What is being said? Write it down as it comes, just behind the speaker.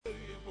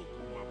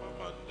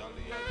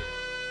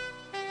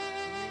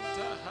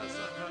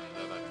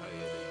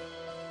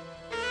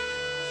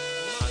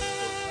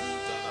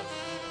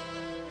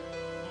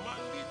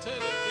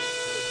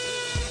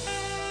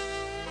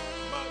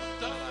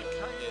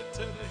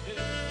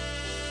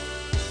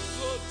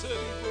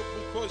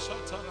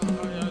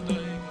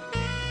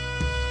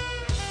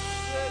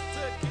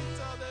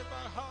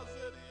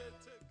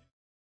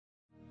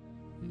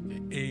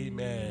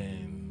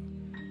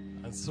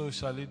Amen. And so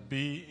shall it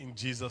be in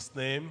Jesus'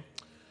 name.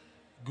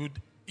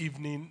 Good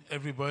evening,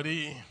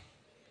 everybody.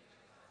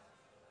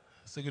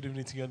 Say good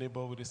evening to your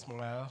neighbor with a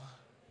smile.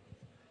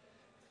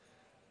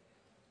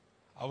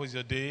 How was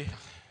your day?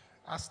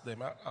 Ask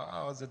them,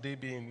 how has the day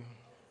been?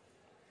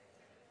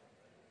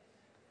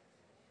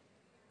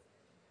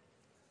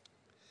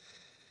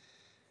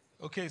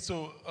 Okay,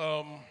 so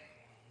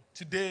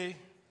today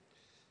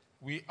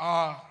we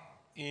are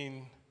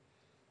in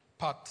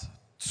part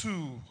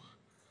 2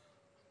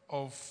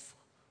 of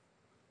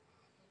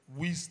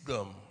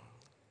Wisdom,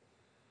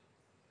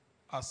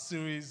 a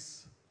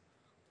series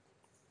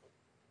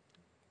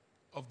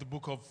of the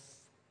book of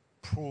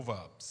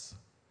Proverbs.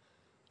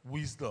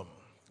 Wisdom.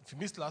 If you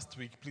missed last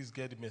week, please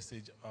get the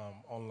message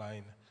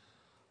online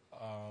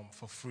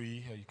for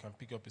free, or you can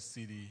pick up a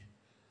CD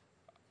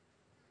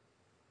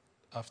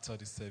after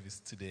the service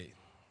today.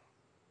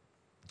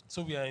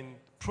 So we are in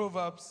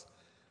Proverbs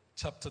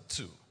chapter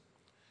 2.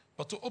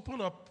 But to open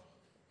up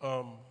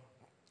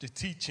the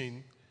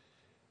teaching,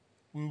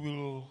 we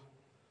will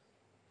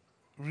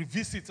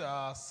revisit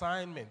our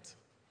assignment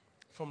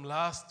from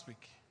last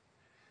week.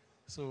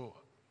 So,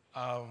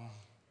 how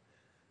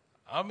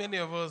many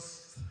of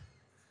us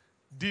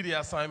did the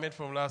assignment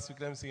from last week?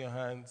 Let me see your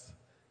hands.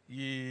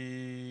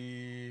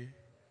 Yay.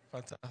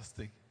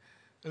 Fantastic.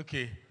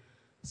 Okay.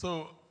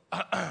 So,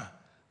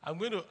 I'm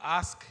going to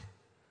ask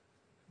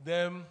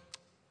them.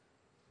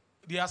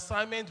 The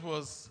assignment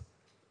was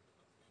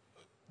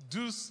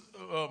do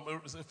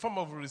a form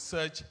of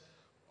research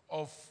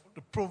of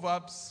the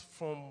Proverbs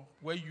from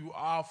where you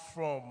are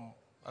from,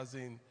 as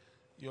in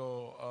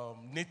your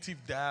native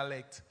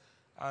dialect.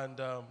 And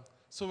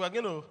so we're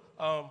going to,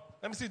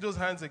 let me see those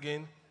hands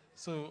again.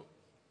 So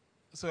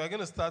we're going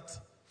to start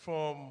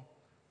from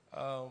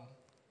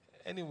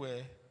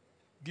anywhere.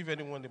 Give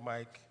anyone the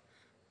mic.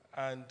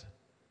 And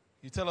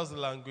you tell us the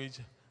language.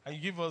 And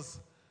you give us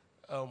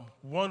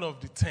one of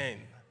the 10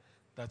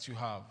 that you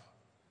have.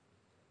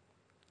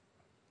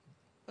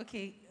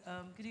 Okay,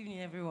 good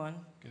evening, everyone.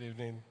 Good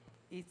evening.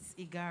 It's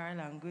Igara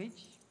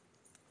language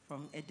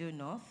from Edo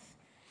North.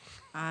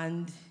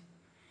 And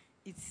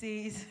it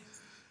says...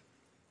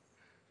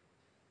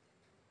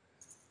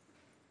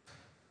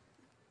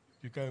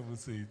 You can't even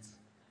say it.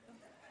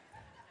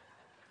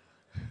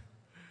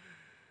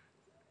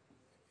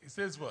 It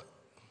says what?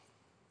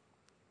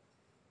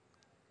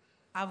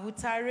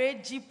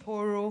 Avutare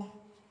jiporo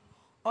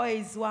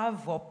oizwa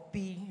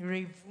vopi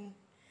revu.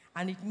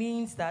 And it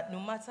means that no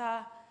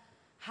matter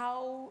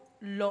how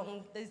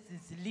long, this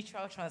is the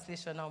literal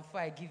translation now before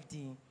I give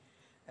the...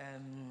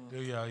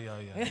 Yeah.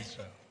 Literal. Yeah.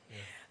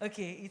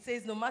 Okay, it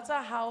says no matter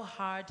how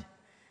hard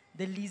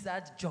the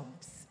lizard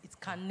jumps, it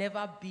can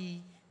never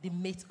be the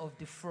mate of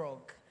the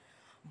frog.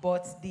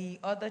 But the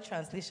other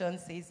translation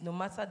says no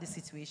matter the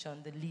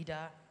situation, the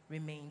leader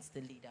remains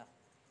the leader.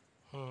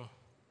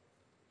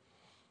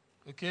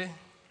 Okay.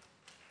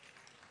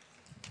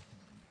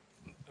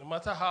 No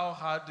matter how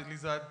hard the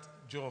lizard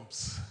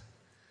jumps,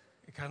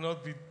 it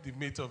cannot be the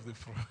mate of the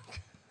frog.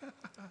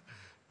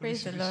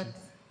 Praise the Lord.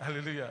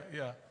 Hallelujah.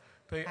 Yeah.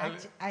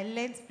 I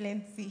learned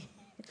plenty.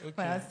 Okay.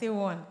 But I'll say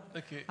one.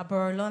 Okay.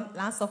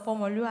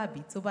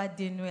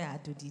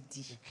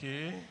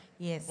 Okay.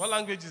 Yes. What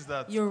language is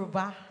that?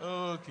 Yoruba.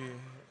 Oh, okay.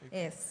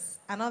 Yes.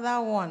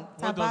 Another one.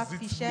 What does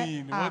it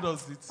mean? What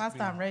does it Pastor,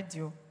 mean? I'm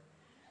ready.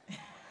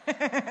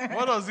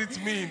 What does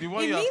it mean? The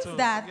one it you means told.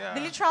 that Yeah.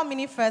 the literal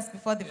meaning first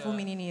before the full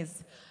meaning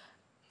is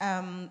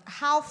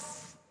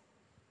half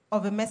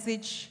of a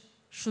message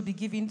should be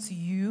given to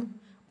you.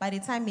 By the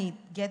time it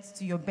gets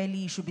to your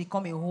belly, it should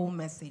become a whole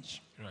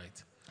message.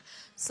 Right.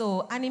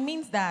 So, and it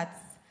means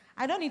that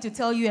I don't need to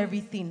tell you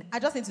everything. I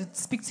just need to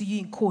speak to you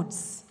in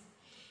codes.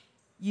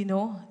 You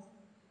know,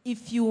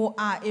 if you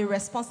are a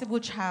responsible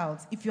child,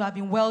 if you have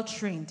been well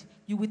trained,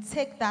 you will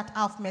take that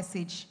half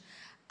message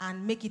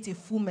and make it a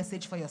full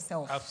message for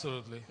yourself.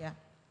 Absolutely. Yeah.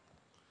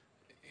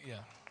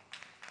 Yeah.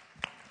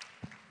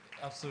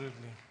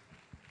 Absolutely.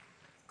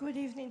 Good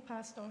evening,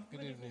 Pastor.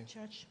 Good evening.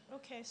 Church.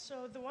 Okay,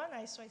 so the one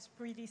I saw is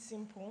pretty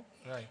simple.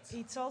 Right.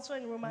 It's also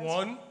in Romans.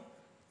 One?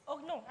 Oh,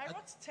 no, I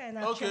wrote 10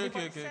 actually,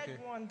 but it said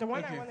one. The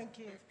one I want to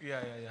give.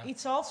 Yeah.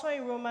 It's also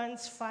in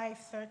Romans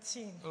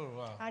 5:13. Oh,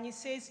 wow. And it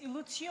says,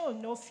 Ilutio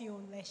no fio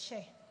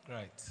leshe.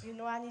 Right. You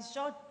know, and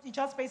it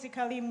just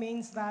basically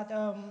means that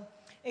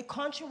a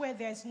country where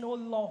there's no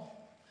law,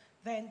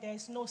 then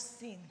there's no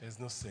sin. There's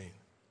no sin.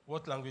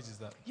 What language is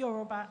that?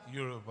 Yoruba.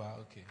 Yoruba,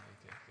 okay.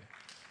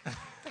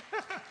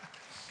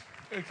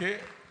 Okay.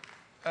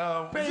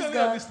 Praise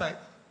God. This time?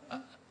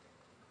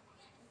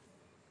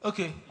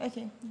 Okay.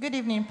 Okay. Good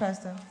evening,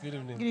 Pastor. Good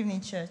evening. Good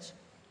evening, church.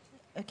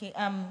 Okay,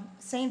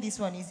 saying this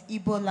one is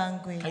Igbo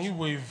language. Can you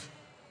wave?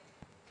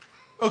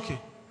 Okay.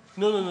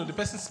 No. The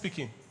person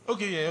speaking.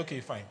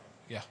 Okay, fine.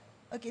 Yeah.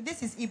 Okay,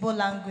 this is Igbo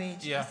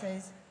language. Yeah. It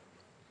says,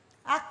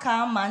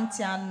 Aka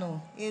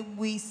mantiano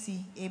egbu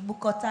isi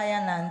ebukota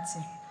ya na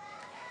ntị.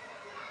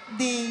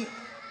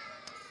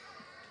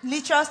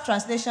 literal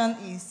translation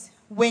is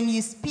when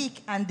you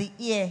speak and the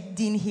ear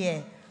didn't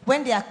hear.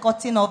 When they are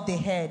cutting off the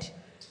head,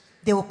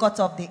 they will cut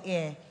off the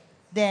ear.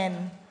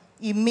 Then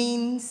it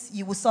means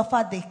you will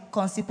suffer the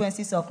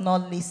consequences of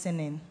not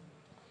listening.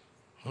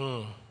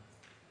 So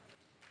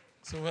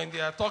when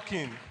they are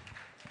talking,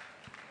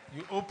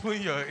 you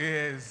open your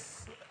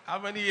ears. How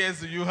many ears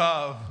do you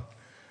have?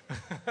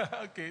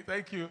 Okay,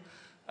 thank you.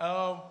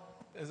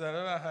 There's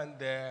another hand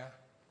there.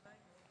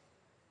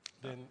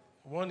 Then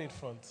one in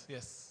front,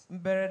 yes.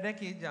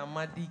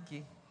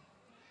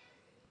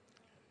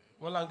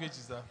 What language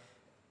is that?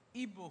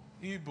 Igbo.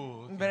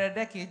 Igbo. Okay.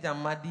 Mberede ka eji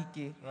ama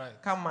dike.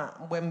 Right. Kama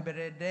mgbe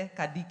mberede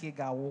ka dike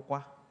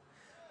ga-awụkwa.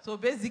 So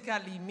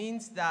basically it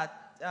means that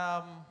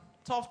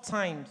tough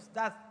times,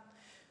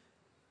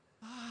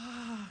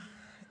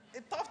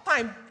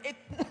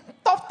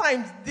 tough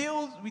times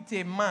deals with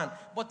a man,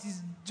 but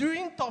it's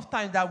during tough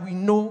times that we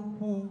know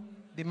who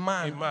the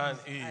man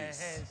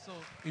is. So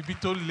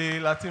Ibitole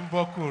Latin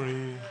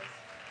Bokuri.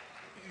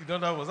 You know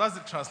that was that's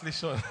the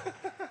translation.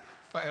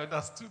 If I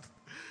understood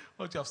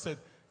what you have said.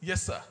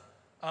 Yes, sir.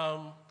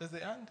 There's the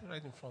hand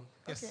right in front.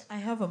 Yes. Okay, I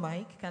have a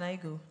mic. Can I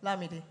go?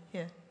 Lamide,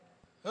 here.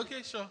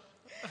 Okay, sure.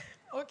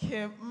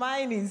 Okay,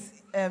 mine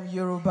is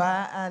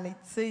Yoruba, and it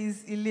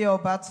says Ile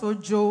Oba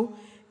Tojo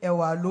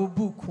Ewa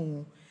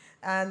Lobukun.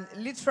 And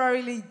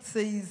literally it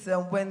says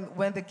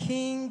when the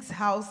king's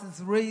house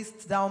is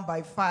razed down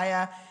by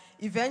fire,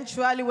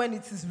 eventually when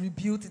it is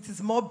rebuilt, it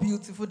is more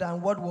beautiful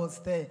than what was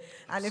there.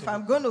 And if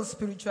I'm going to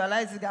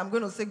spiritualize it, I'm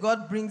going to say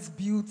God brings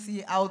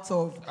beauty out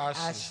of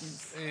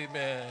ashes.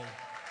 Amen.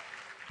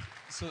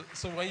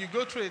 So when you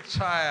go through a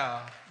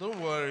trial, don't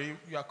worry,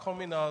 you are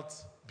coming out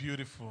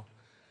beautiful.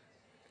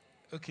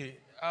 Okay,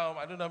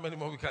 I don't know how many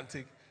more we can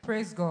take.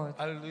 Praise God.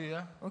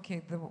 Hallelujah.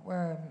 Okay,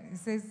 it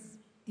says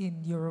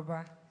in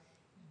Yoruba,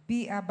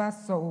 Bi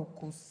abaso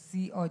oko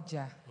si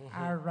oja,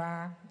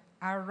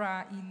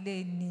 ara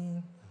ile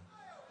ni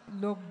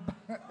lo.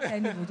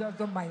 Anyway, just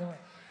don't mind.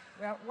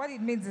 Well, what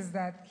it means is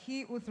that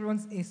he who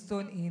throws a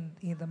stone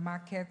in the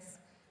market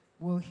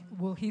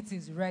will hit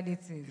his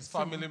relatives. His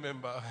family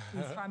member.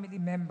 His family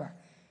member.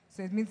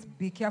 So it means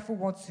be careful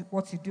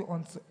what you do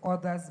unto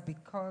others,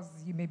 because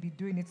you may be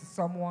doing it to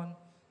someone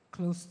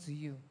close to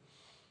you.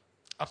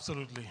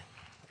 Absolutely.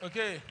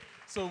 Okay,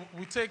 so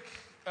we take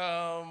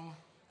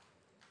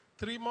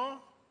 3 more.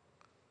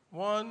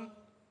 1,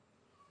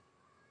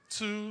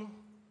 2,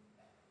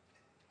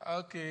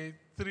 okay,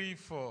 3,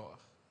 4.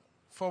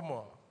 4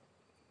 more.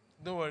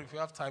 Don't worry, if you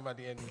have time at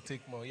the end, we'll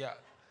take more. Yeah.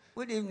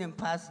 Good evening,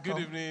 Pastor.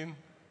 Good evening.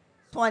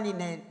 Swan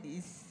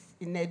is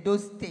in Edo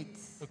State.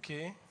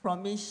 Okay.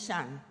 From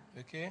Ishan.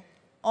 Okay.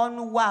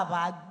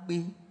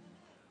 Onwabagbe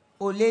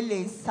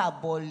Olele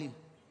Saboli.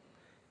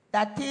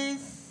 That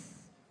is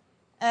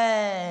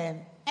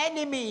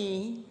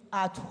enemy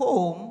at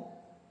home,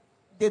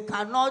 they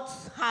cannot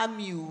harm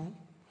you.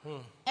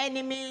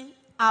 Enemy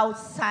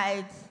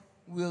outside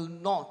will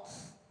not.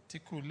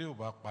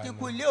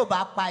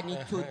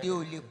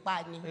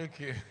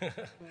 Okay.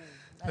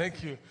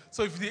 Thank you.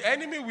 So if the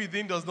enemy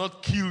within does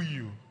not kill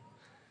you,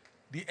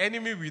 the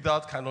enemy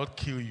without cannot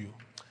kill you.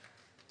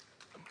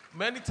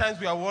 Many times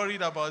we are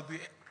worried about the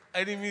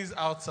enemies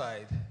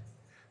outside,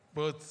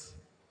 but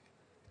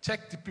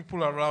check the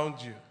people around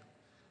you.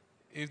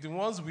 If the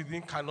ones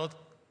within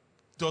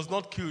does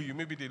not kill you,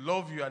 maybe they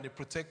love you and they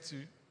protect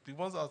you, the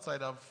ones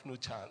outside have no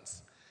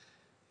chance.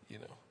 You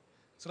know.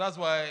 So that's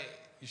why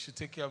you should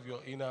take care of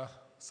your inner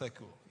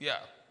circle. Yeah.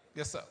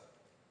 Yes, sir.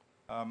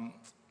 I'm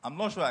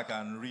not sure I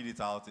can read it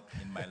out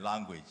in my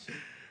language.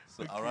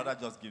 So Okay. I'd rather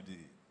just give the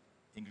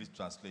English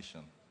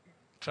translation.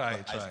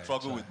 Try. I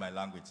struggle with my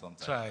language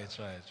sometimes. Try.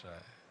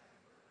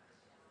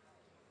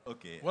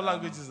 Okay. What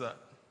language is that?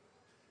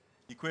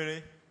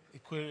 Ikwere.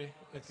 Ikwere.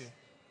 Okay.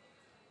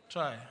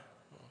 Try.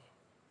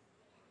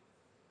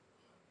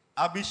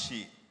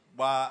 Abishi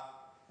wa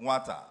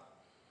nwata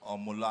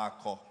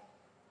omulako.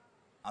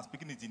 I'm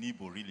speaking it in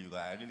Igbo, really.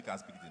 I really can't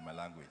speak it in my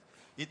language.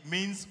 It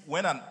means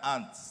when an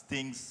ant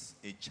stings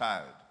a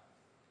child,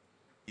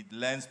 it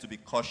learns to be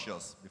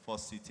cautious before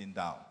sitting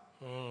down.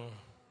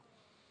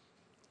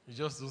 You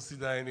just don't sit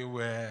there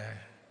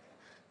anywhere.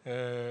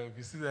 If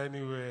you sit there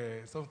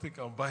anywhere, something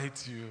can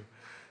bite you.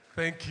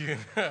 Thank you.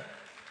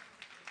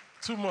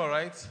 2 more,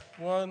 right?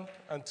 1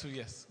 and 2,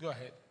 yes. Go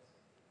ahead.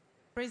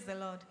 Praise the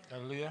Lord.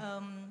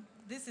 Hallelujah.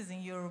 This is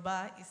in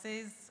Yoruba. It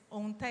says,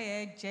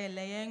 "Onteye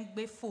jeleyeng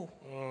befo."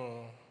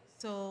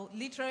 So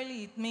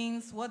literally it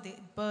means what the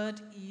bird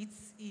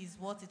eats is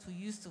what it will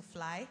use to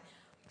fly.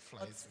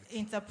 But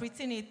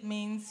interpreting it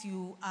means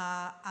you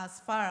are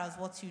as far as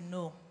what you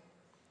know.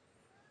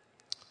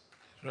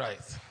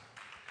 Right.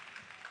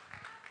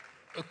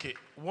 Okay,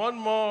 1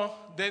 more.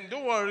 Then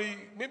don't worry.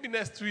 Maybe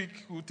next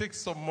week we'll take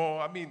some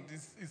more. I mean,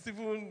 it's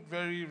even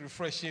very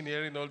refreshing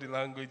hearing all the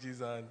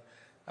languages and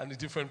the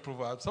different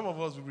proverbs. Some of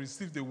us will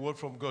receive the word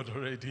from God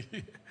already.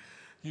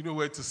 You know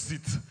where to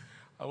sit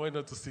and where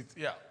not to sit.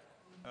 Yeah.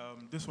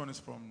 This one is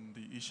from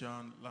the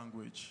Ishan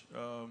language.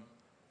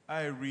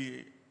 I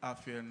re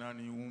affair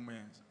nani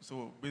woman.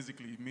 So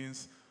basically it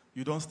means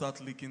you don't start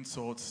licking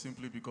salt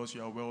simply because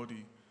you are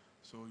wealthy.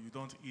 So you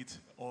don't eat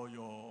all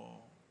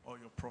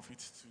your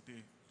profits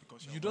today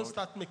because you don't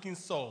start making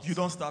salt. You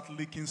don't start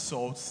licking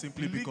salt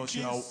simply because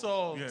you are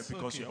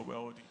you are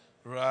wealthy.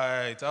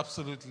 Right,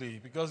 absolutely.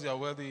 Because you are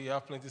wealthy, you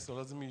have plenty of salt.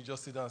 Doesn't mean you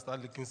just sit down and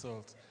start licking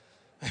salt.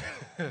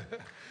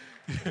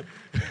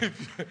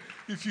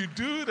 if you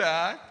do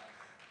that,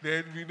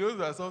 then we know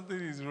that something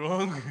is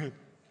wrong.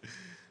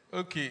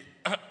 Okay.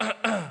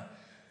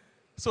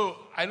 So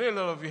I know a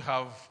lot of you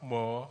have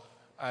more,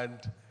 and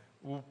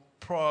we'll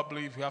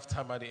probably, if we have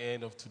time at the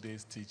end of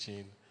today's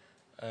teaching,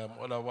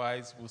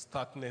 otherwise we'll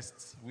start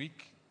next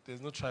week.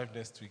 There's no tribe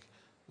next week.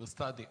 We'll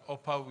start the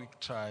upper week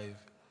tribe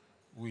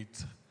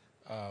with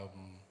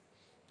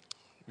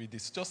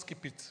this. Just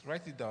keep it,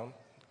 write it down,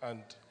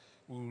 and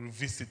we'll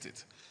revisit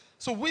it.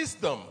 So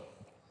wisdom.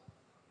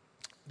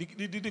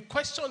 The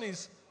question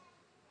is,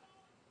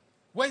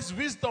 where is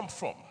wisdom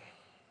from?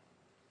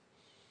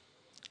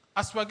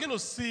 As we're going to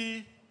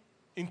see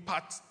in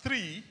part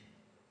 3,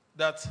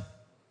 that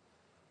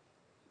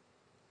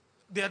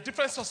there are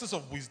different sources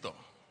of wisdom.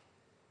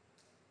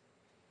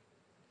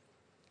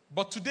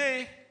 But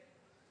today,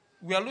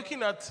 we are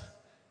looking at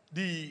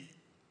the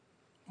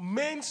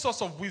main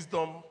source of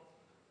wisdom,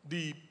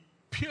 the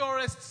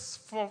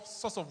purest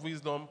source of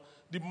wisdom,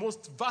 the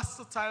most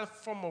versatile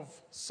form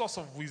of source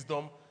of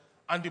wisdom,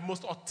 and the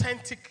most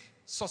authentic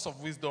source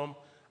of wisdom,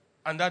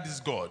 and that is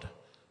God.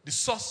 The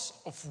source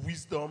of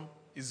wisdom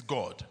is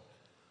God.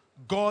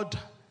 God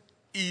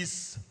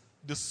is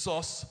the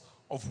source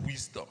of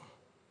wisdom.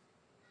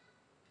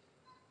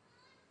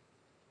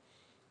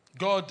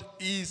 God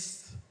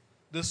is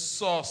the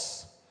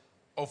source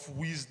of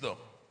wisdom.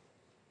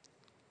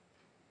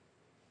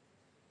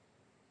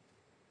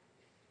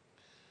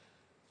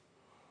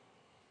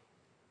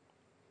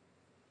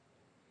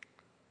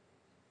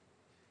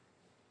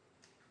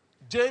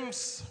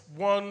 James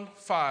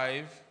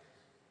 1:5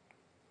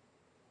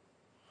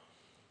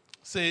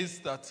 says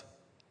that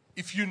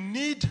if you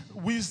need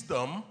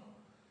wisdom,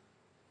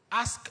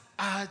 ask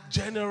our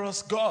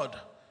generous God,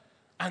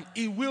 and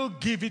He will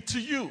give it to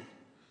you.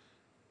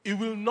 He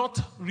will not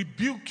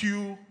rebuke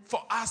you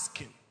for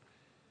asking.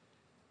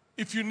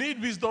 If you need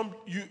wisdom,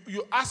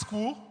 you ask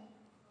who?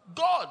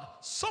 God.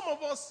 Some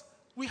of us,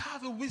 we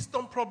have a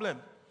wisdom problem.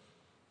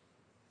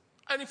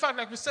 And in fact,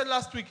 like we said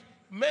last week,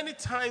 many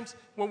times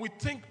when we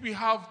think we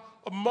have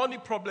a money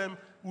problem,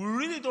 we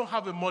really don't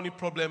have a money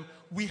problem.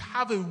 We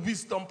have a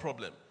wisdom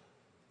problem.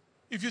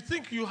 If you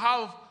think you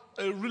have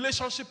a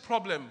relationship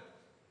problem,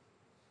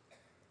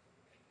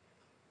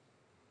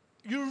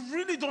 you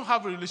really don't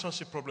have a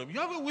relationship problem.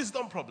 You have a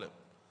wisdom problem.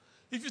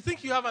 If you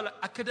think you have an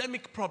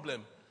academic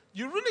problem,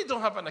 you really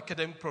don't have an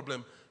academic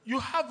problem. You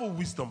have a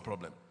wisdom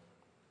problem.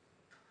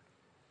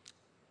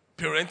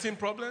 Parenting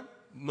problem?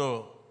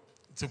 No,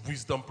 it's a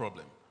wisdom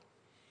problem.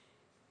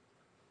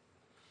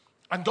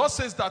 And God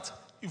says that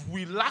if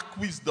we lack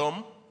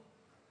wisdom,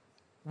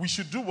 we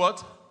should do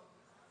what?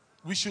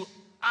 We should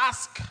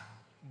ask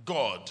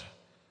God.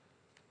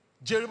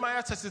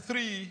 Jeremiah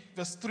 33,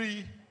 verse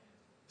 3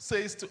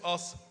 says to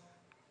us,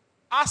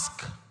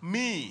 ask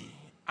me,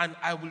 and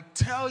I will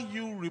tell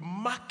you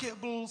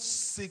remarkable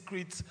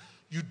secrets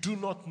you do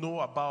not know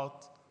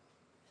about.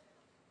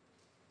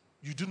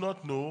 You do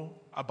not know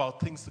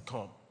about things to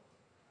come.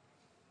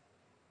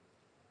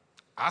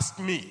 Ask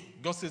me.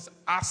 God says,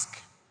 ask,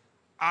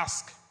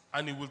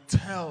 and He will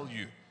tell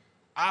you.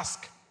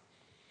 Ask.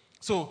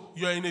 So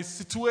you're in a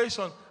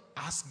situation,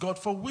 ask God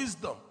for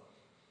wisdom.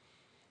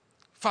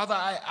 Father,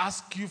 I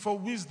ask you for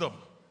wisdom.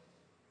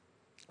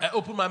 I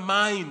open my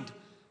mind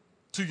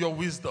to your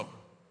wisdom.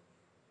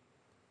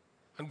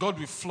 And God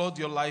will flood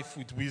your life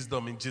with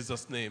wisdom in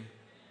Jesus' name.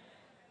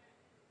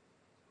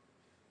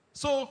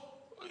 So,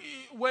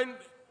 when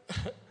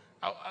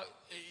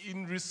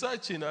in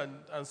researching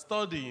and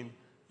studying,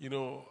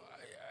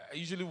 I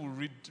usually will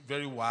read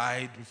very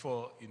wide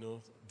before,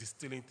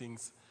 distilling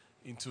things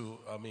into,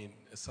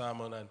 a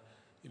sermon. And,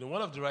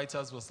 one of the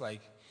writers was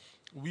like,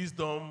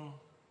 wisdom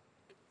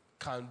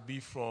can be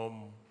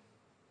from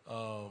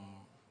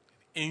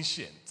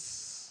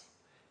ancients.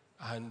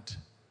 And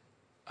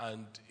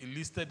he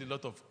listed a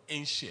lot of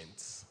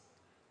ancients.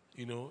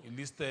 He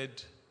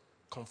listed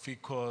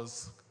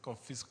Confucius,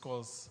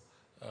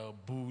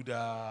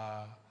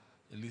 Buddha,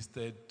 he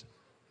listed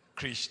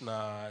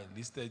Krishna, he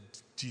listed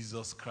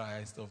Jesus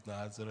Christ of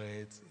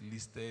Nazareth, he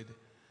listed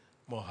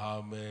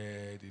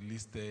Muhammad, he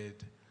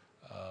listed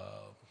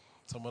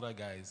some other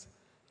guys.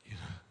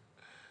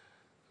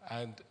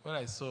 And when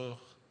I saw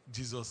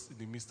Jesus in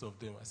the midst of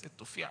them, I said,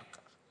 Tofiaka.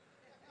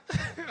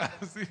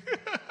 That's it,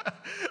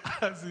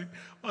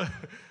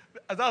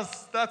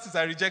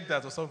 I reject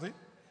that or something.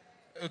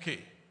 Okay,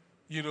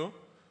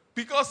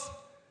 because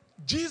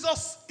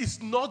Jesus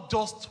is not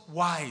just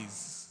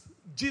wise.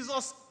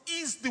 Jesus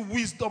is the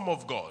wisdom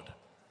of God.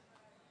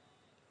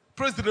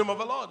 Praise the name of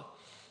the Lord.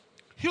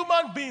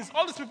 Human beings,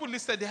 all these people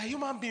listed, they are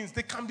human beings.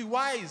 They can be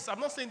wise. I'm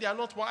not saying they are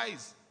not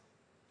wise.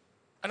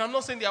 And I'm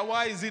not saying they are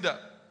wise either.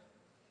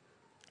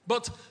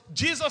 But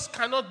Jesus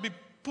cannot be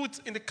put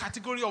in the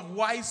category of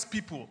wise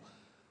people.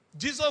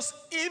 Jesus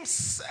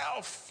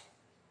himself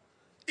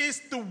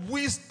is the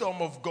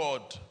wisdom of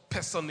God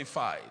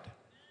personified.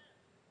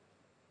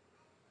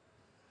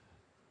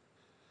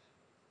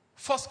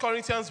 1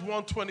 Corinthians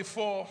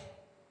 1:24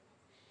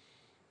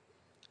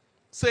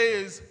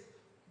 says,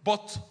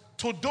 but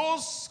to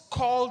those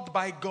called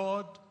by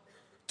God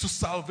to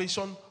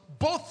salvation,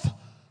 both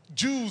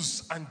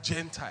Jews and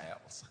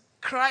Gentiles,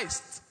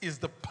 Christ is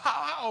the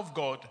power of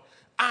God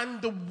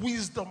and the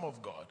wisdom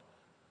of God.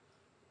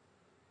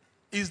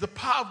 He is the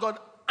power of God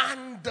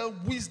and the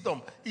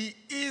wisdom. He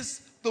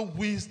is the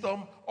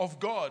wisdom of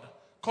God.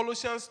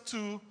 Colossians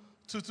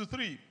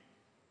 2:2-3.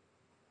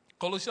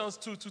 Colossians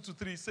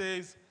 2:2-3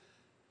 says,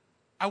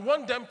 I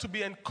want them to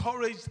be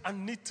encouraged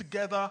and knit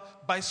together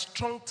by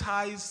strong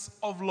ties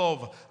of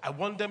love. I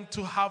want them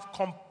to have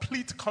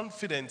complete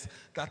confidence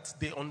that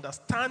they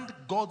understand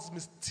God's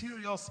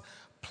mysterious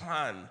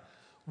plan,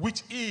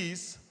 which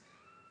is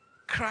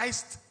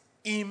Christ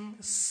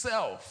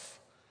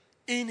himself.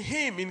 In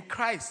him, in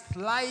Christ,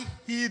 lie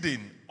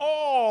hidden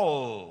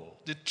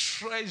all the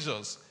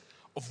treasures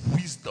of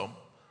wisdom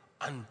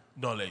and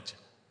knowledge.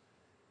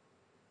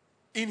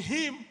 In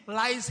him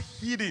lies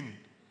hidden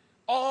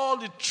all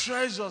the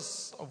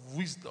treasures of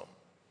wisdom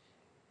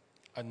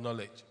and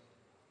knowledge.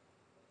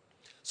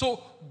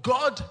 So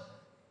God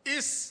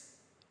is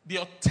the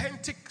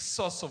authentic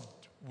source of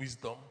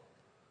wisdom.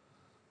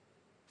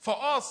 For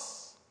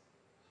us,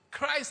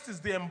 Christ is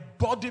the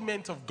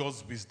embodiment of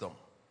God's wisdom.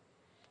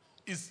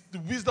 Is the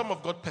wisdom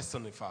of God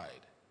personified.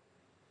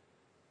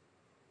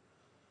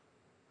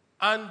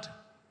 And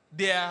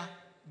there are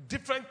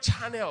different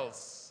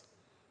channels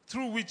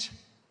through which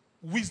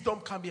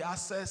wisdom can be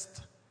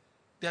accessed.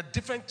 There are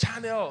different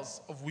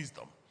channels of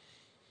wisdom.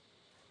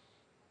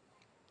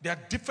 There are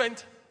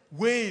different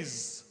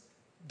ways,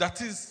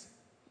 that is,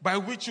 by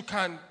which you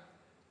can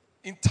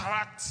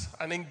interact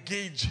and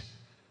engage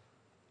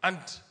and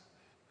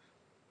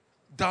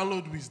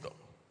download wisdom.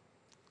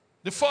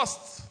 The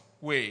first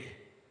way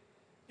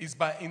is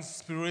by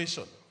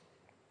inspiration.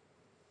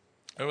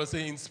 I will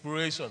say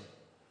inspiration.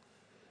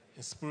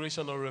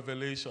 Inspiration or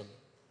revelation.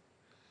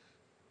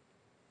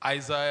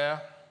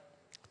 Isaiah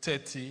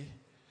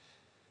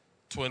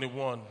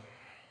 30:21.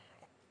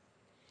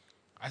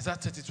 Isaiah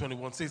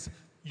 30:21 says,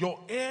 your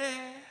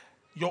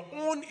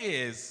own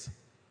ears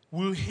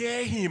will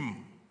hear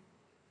him.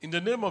 In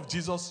the name of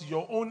Jesus,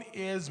 your own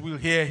ears will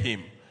hear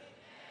him.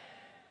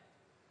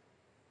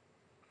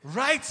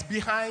 Right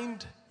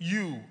behind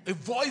you, a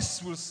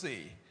voice will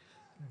say,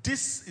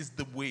 this is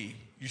the way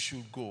you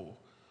should go,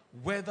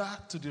 whether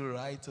to the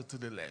right or to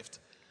the left.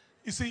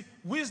 You see,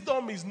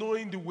 wisdom is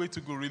knowing the way to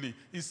go, really.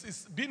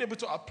 It's being able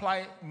to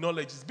apply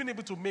knowledge. It's being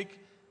able to make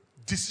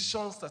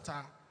decisions that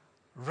are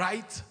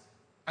right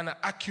and are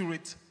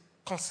accurate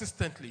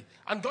consistently.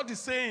 And God is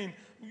saying,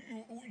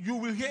 you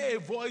will hear a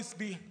voice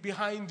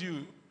behind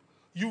you.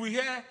 You will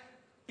hear,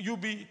 you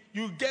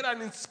get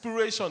an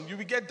inspiration. You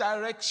will get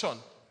direction.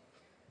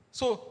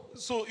 So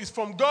it's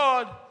from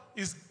God.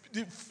 Is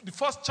the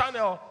first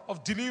channel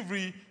of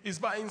delivery is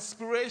by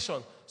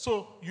inspiration.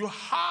 So you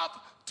have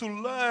to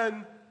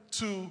learn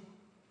to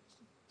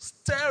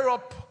stir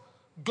up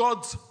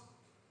God's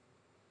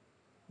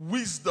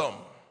wisdom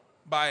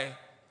by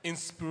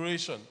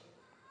inspiration.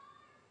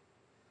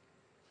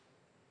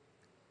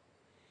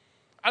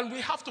 And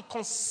we have to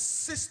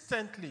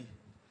consistently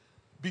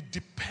be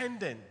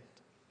dependent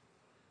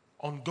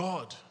on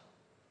God.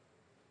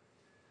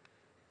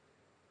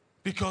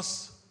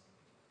 Because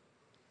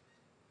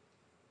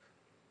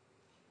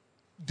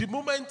the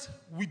moment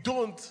we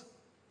don't,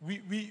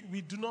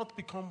 we do not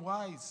become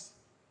wise.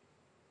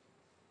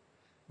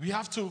 We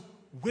have to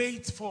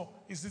wait for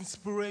his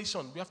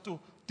inspiration. We have to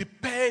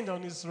depend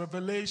on his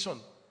revelation.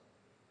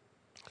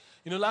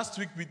 You know, last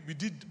week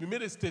we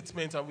made a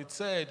statement and we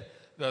said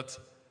that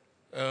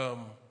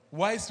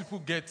wise people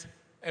get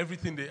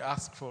everything they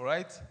ask for,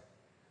 right?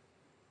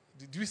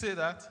 Did we say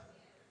that?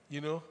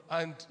 You know,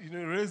 and it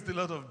raised a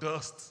lot of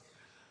dust,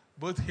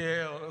 both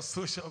here or on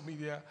social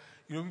media.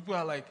 You know, people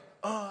are like,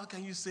 oh, how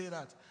can you say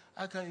that?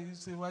 How can you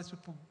say wise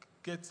people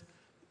get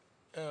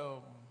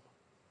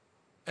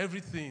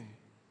everything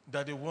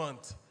that they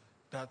want?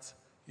 That,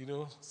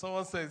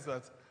 someone says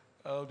that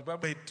the Bible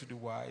said to the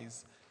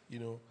wise,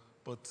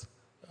 but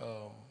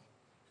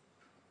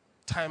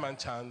time and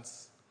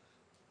chance,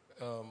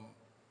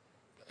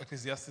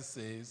 Ecclesiastes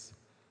says,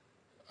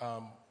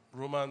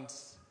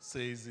 Romans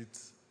says it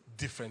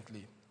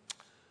differently,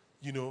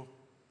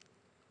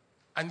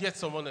 And yet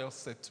someone else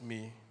said to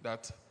me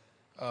that,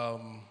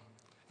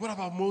 what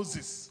about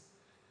Moses?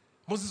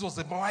 Moses was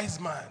a wise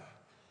man,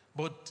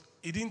 but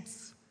he didn't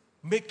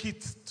make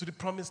it to the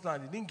promised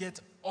land. He didn't get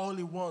all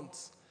he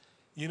wants,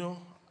 And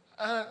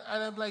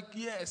I'm like,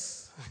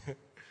 yes,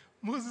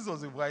 Moses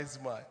was a wise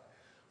man.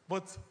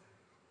 But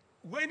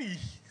when he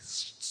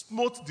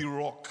smote the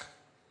rock,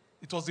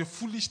 it was a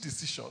foolish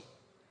decision.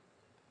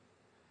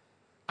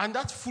 And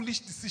that foolish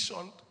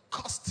decision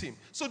cost him.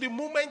 So the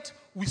moment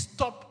we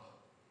stop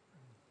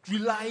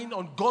relying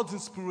on God's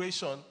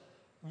inspiration,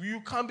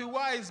 You can be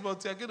wise,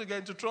 but you're going to get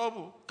into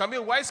trouble. You can be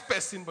a wise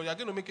person, but you're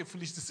going to make a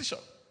foolish decision.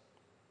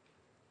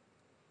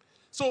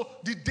 So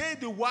the day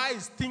the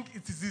wise think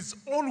it is his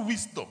own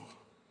wisdom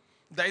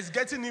that is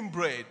getting him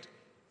bread,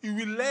 he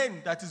will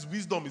learn that his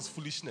wisdom is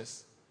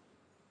foolishness.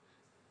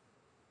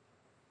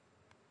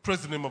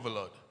 Praise the name of the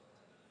Lord.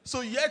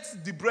 So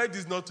yet the bread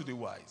is not to the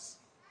wise.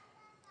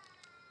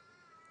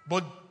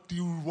 But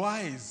the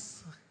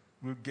wise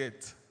will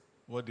get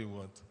what they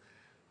want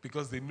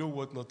because they know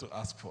what not to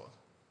ask for.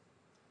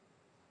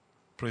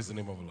 Praise the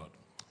name of the Lord.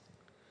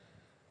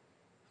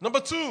 Number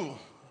 2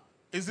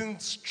 is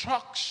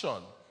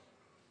instruction.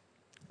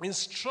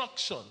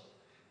 Instruction.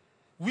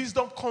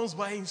 Wisdom comes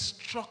by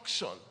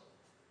instruction.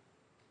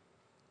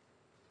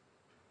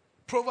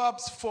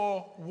 Proverbs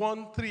 4,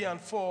 1, 3,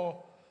 and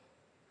 4.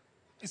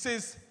 It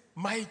says,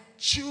 my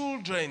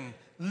children,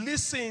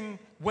 listen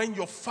when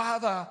your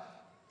father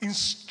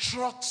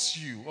instructs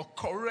you or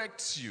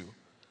corrects you.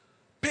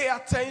 Pay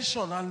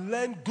attention and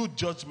learn good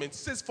judgment. It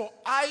says, for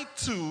I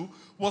too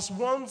was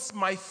once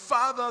my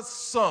father's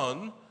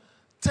son,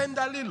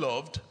 tenderly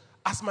loved,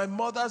 as my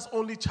mother's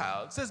only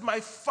child. It says, my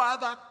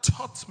father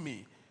taught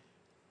me.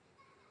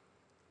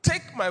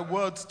 Take my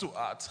words to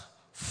heart.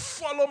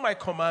 Follow my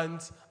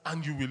commands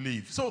and you will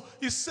live. So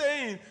he's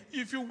saying,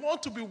 if you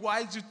want to be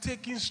wise, you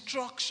take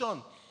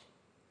instruction.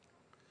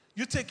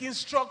 You take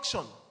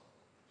instruction.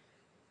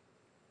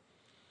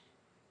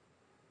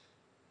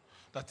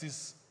 That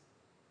is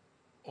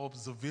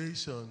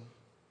observation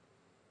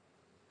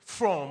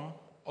from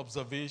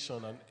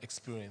observation and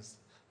experience.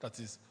 That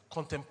is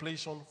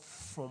contemplation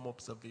from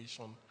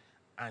observation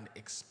and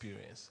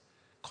experience.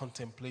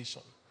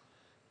 Contemplation.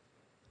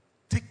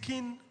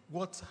 Taking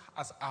what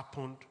has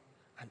happened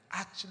and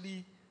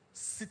actually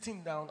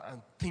sitting down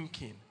and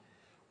thinking,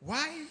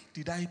 why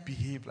did I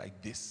behave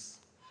like this?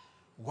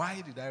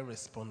 Why did I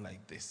respond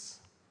like this?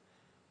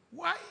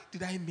 Why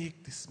did I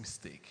make this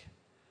mistake?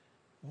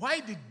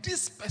 Why did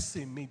this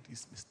person make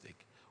this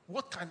mistake?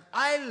 What can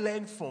I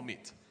learn from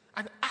it?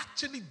 And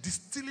actually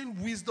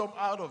distilling wisdom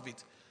out of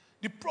it.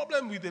 The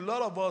problem with a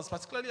lot of us,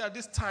 particularly at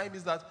this time,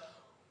 is that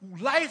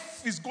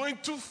life is going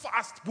too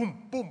fast.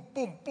 Boom, boom,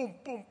 boom, boom,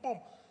 boom, boom.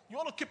 You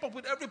want to keep up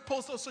with every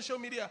post on social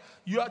media.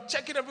 You are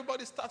checking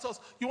everybody's status.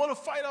 You want to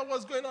find out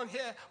what's going on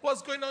here,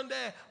 what's going on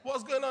there,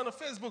 what's going on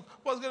Facebook,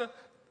 what's going on.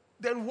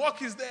 Then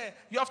work is there.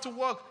 You have to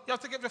work. You have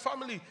to take care of your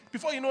family.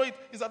 Before you know it,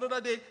 it's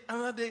another day,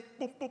 boom,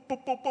 boom, boom,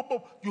 boom, boom,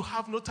 boom. You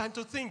have no time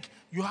to think.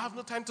 You have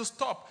no time to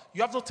stop.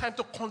 You have no time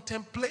to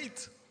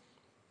contemplate.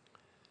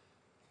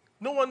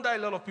 No wonder a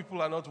lot of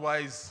people are not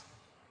wise.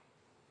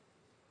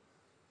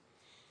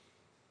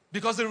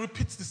 Because they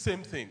repeat the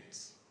same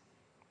things.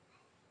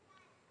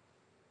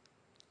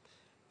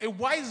 A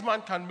wise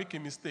man can make a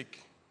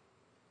mistake.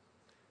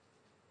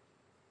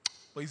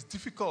 But it's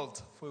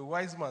difficult for a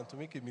wise man to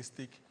make a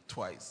mistake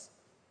twice.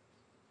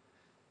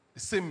 The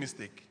same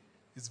mistake.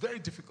 It's very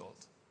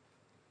difficult.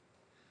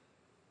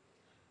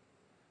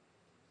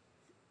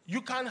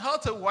 You can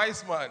hurt a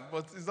wise man,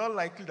 but it's not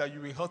likely that you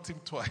will hurt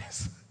him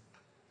twice.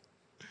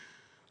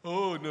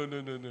 Oh, no.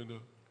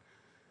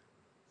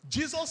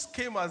 Jesus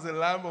came as a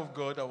Lamb of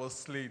God that was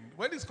slain.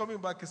 When he's coming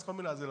back, he's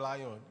coming as a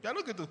lion. You're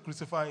not going to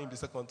crucify him the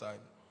second time.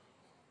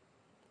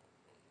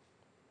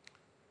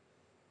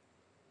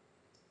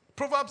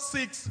 Proverbs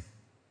 6,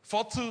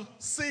 4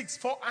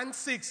 and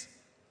 6.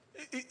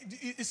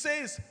 It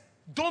says,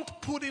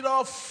 don't put it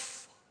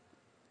off.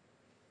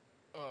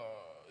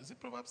 Is it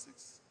Proverbs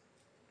 6?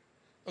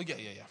 Oh, yeah.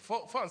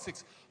 4 and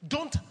 6.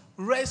 Don't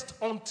rest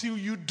until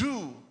you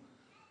do.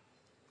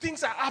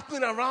 Things are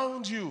happening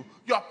around you.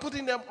 You are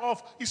putting them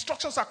off.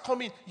 Instructions are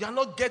coming. You are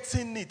not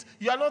getting it.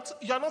 You are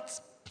not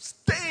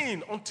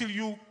staying until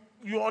you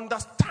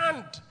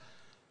understand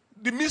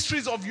the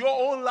mysteries of your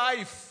own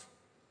life.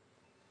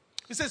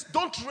 It says,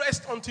 don't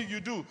rest until you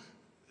do.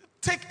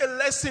 Take a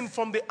lesson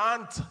from the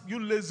ant, you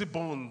lazy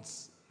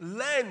bones.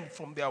 Learn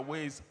from their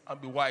ways and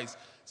be wise.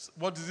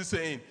 What is he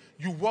saying?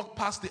 You walk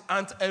past the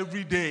ant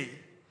every day.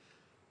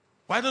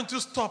 Why don't you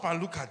stop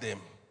and look at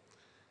them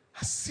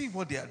and see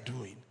what they are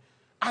doing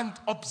and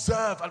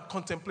observe and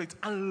contemplate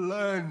and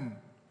learn?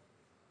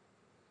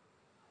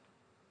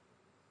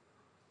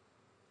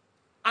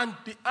 And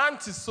the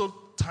ant is so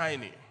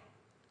tiny,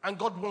 and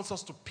God wants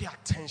us to pay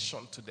attention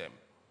to them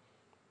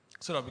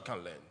so that we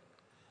can learn.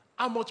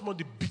 How much more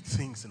the big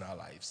things in our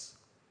lives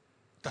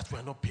that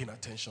we're not paying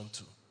attention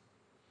to.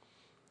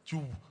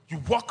 You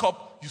walk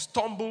up, you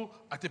stumble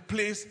at a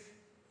place,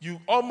 you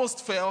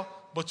almost fell,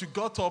 but you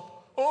got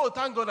up. Oh,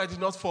 thank God I did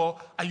not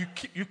fall. And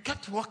you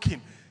kept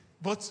walking.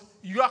 But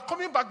you are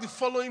coming back the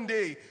following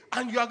day,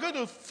 and you are going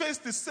to face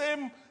the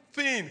same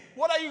thing.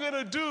 What are you going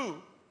to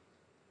do?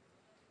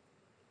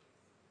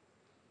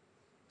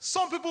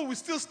 Some people will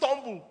still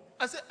stumble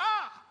and say,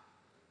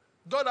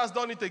 God has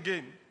done it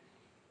again.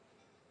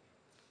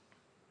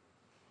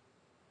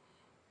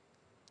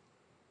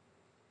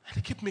 And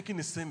they keep making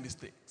the same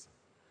mistakes.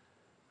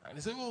 And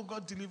they say, oh,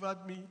 God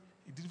delivered me.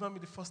 He delivered me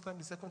the first time,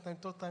 the second time,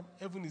 third time.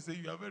 Heaven is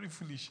saying, you are very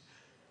foolish.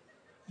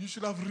 you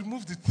should have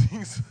removed the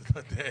things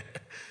that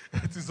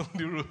is on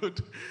the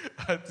road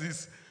that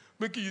is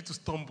making you to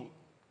stumble.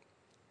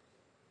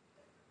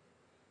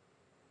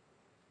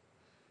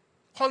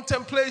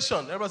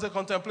 Contemplation. Everybody say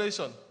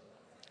contemplation.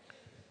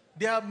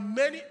 There are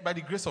many, by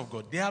the grace of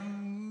God, there are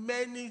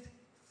many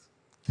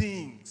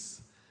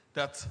things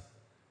that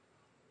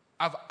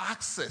I've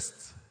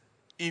accessed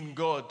in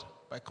God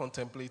by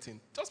contemplating.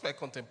 Just by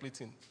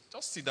contemplating.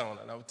 Just sit down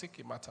and I will take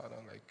a matter and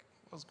I'm like,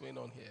 what's going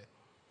on here?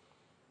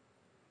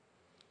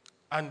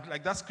 And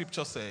like that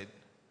scripture said,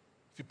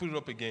 if you put it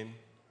up again,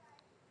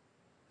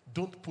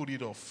 don't put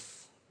it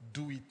off.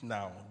 Do it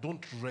now.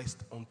 Don't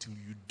rest until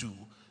you do.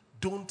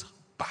 Don't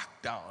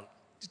back down.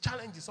 The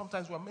challenge is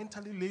sometimes we're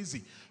mentally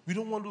lazy. We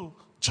don't want to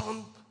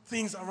churn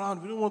things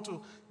around. We don't want to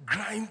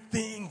grind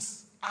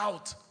things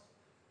out.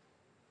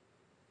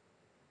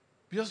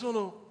 We just want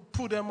to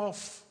put them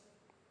off.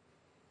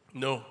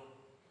 No.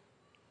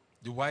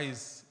 The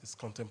wise is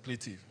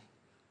contemplative.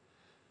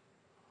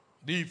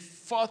 The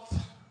fourth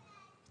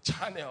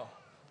channel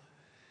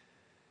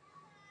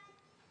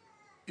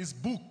is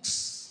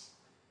books.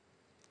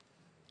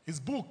 It's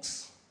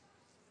books.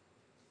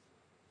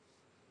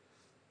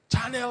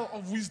 Channel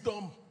of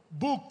wisdom,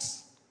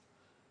 books.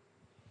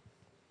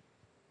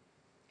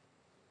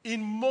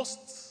 In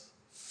most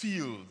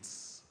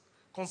fields,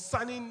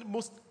 concerning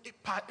most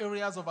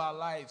areas of our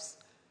lives,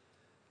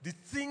 the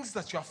things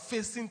that you are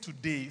facing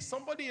today,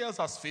 somebody else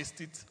has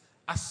faced it,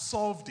 has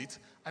solved it,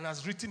 and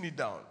has written it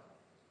down.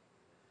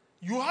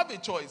 You have a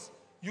choice.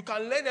 You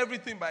can learn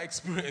everything by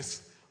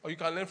experience, or you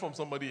can learn from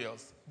somebody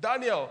else.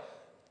 Daniel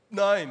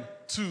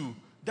 9:2.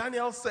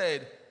 Daniel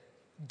said,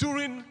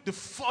 during the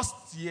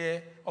first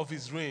year of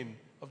his reign,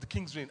 of the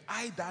king's reign,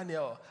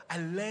 Daniel, I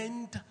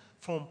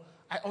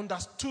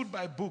understood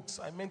by books.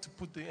 I meant to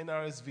put the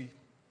NRSV,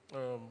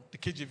 the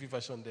KJV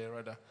version there,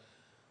 rather.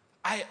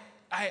 I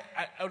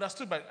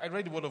understood I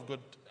read the word of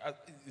God,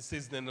 it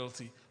says in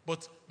NLT,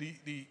 but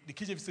the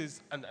KJV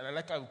says, and I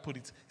like how I put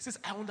it, it says,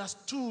 I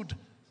understood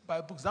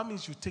by books. That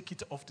means you take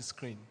it off the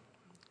screen,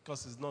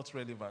 because it's not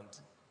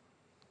relevant.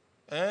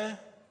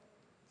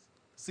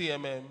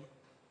 CMM.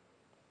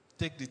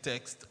 Take the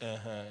text.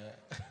 They're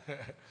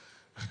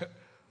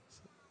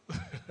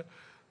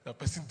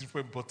pressing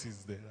different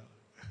buttons there.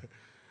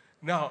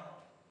 Now,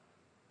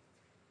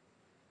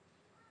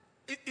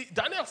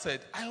 Daniel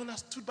said, I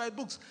understood by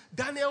books.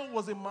 Daniel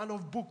was a man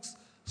of books.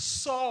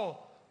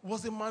 Saul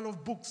was a man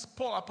of books.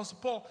 Apostle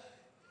Paul,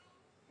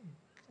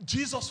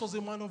 Jesus was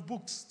a man of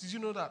books. Did you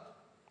know that?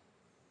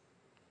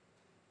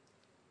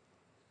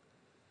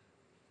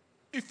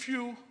 If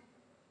you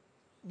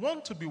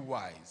want to be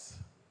wise,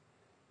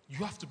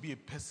 you have to be a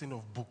person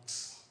of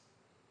books.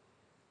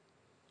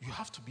 You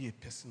have to be a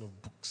person of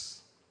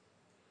books.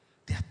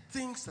 There are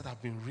things that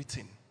have been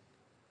written.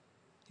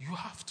 You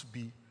have to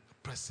be a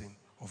person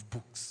of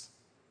books.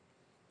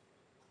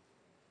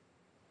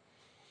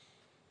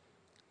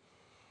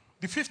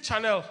 The fifth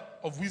channel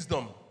of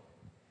wisdom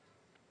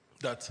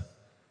that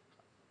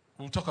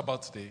we'll talk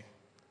about today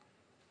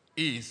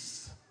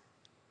is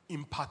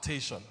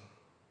impartation.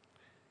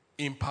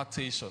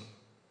 Impartation.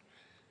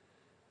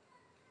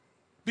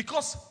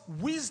 Because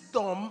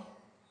wisdom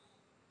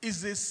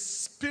is a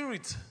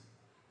spirit.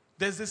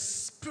 There's a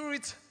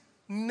spirit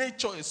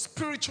nature, a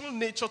spiritual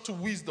nature to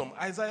wisdom.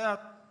 Isaiah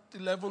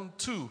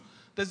 11:2.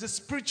 There's a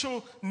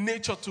spiritual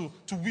nature to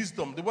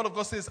wisdom. The word of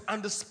God says,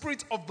 and the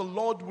Spirit of the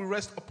Lord will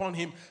rest upon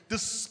him. The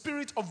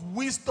spirit of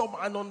wisdom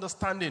and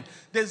understanding.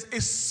 There's a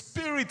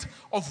spirit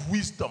of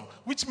wisdom,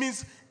 which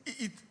means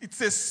it's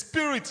a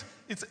spirit.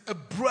 It's a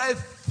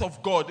breath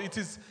of God. It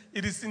is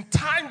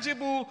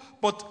intangible,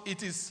 but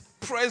it is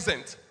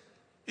present.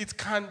 It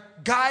can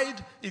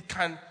guide, it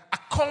can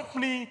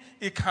accompany,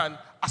 it can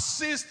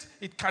assist,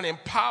 it can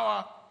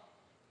empower.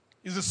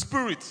 It's a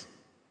spirit.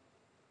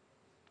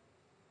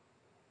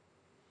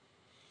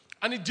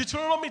 And in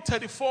Deuteronomy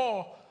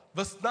 34,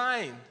 verse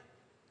 9,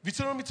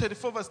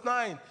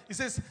 it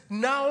says,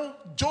 now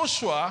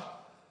Joshua,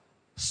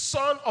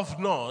 son of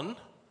Nun,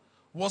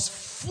 was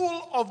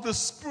full of the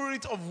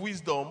spirit of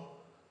wisdom,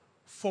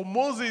 for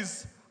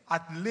Moses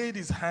had laid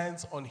his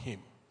hands on him.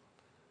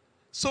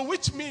 So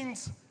which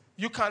means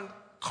you can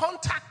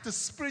contact the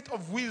spirit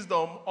of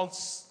wisdom on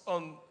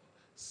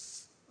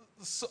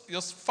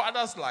your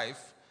father's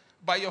life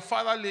by your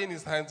father laying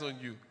his hands on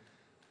you.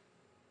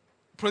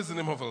 Praise the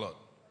name of the Lord.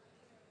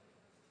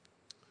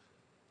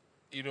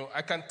 You know,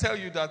 I can tell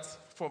you that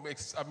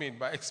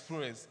by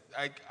experience.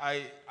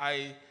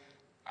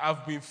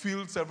 I've been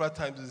filled several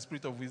times with the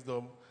spirit of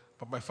wisdom,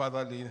 but my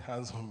father laying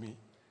hands on me,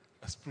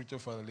 a spiritual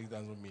father laying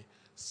hands on me,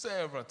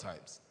 several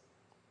times.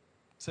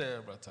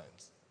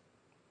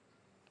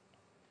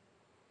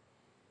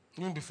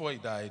 Even before he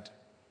died,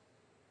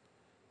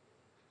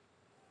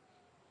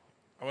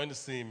 I went to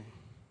see him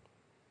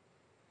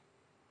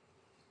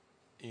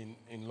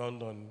in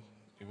London.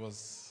 It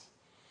was,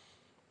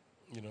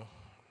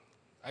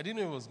 I didn't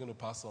know he was going to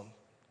pass on.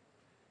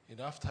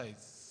 After it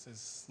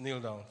says, kneel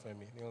down,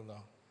 Femi, kneel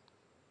down.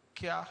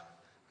 Kia,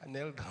 I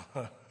knelt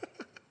down.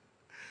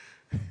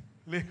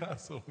 Lay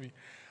hands on me.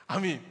 I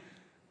mean,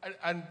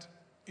 and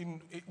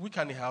we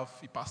can have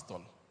a pastor.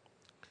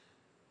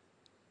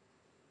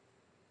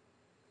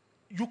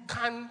 You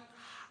can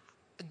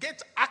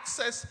get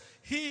access.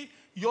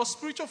 Your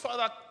spiritual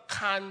father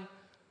can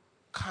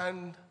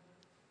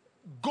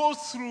go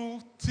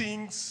through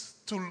things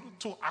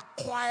to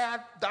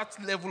acquire that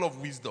level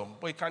of wisdom,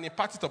 but he can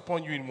impart it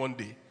upon you in one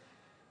day.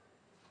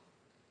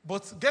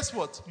 But guess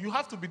what? You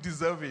have to be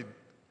deserving.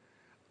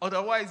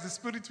 Otherwise, the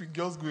spirit will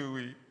just go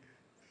away.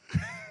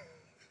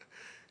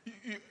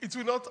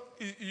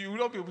 You will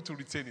not be able to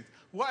retain it.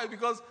 Why?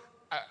 Because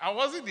I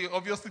wasn't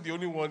obviously the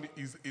only one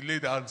is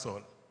laid hands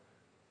on.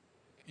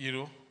 You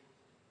know?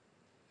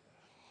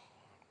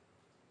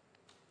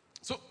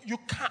 So you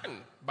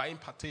can by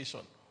impartation.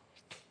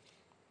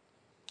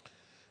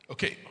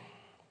 Okay.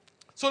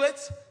 So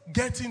let's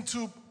get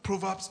into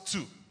Proverbs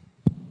 2.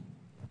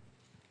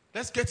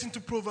 Let's get into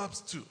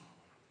Proverbs 2.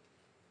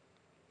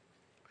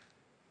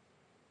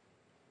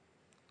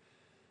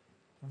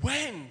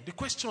 The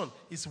question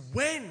is,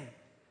 when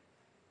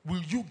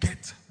will you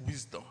get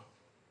wisdom?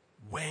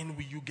 When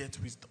will you get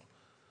wisdom?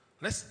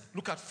 Let's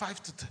look at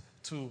 5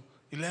 to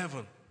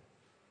 11.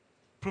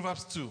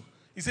 Proverbs 2.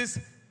 It says,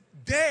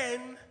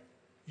 then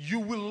you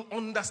will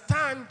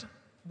understand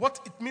what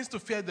it means to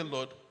fear the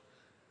Lord,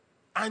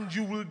 and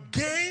you will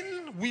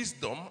gain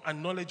wisdom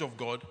and knowledge of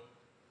God.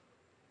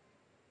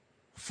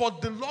 For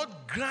the Lord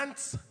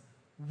grants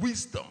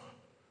wisdom.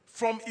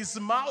 From his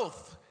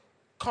mouth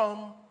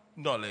come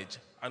knowledge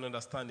and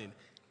understanding.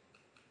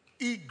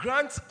 He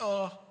grants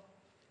a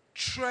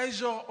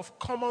treasure of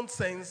common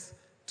sense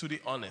to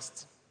the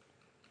honest.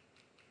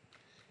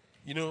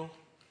 You know,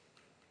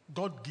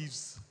 God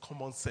gives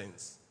common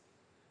sense.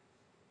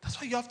 That's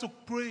why you have to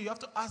pray. You have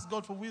to ask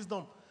God for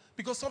wisdom.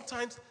 Because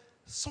sometimes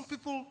some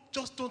people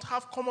just don't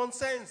have common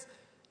sense.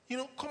 You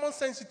know, common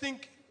sense,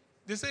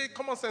 they say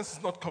common sense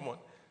is not common.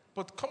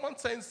 But common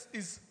sense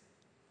is,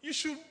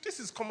 this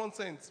is common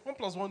sense. 1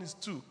 + 1 is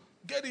 2.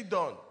 Get it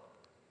done.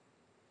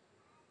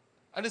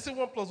 And they say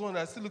 1 + 1,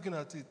 they're still looking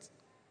at it.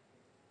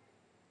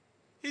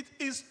 It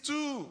is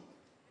 2.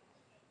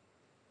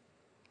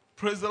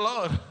 Praise the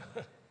Lord.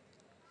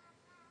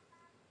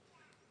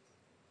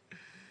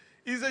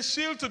 He's a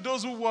shield to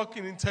those who walk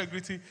in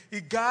integrity.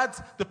 He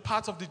guards the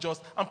path of the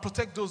just and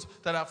protects those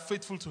that are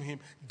faithful to him.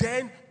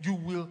 Then you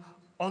will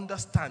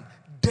understand.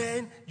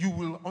 Then you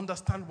will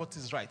understand what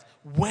is right.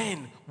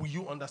 When will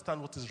you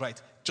understand what is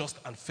right, just,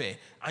 and fair?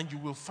 And you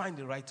will find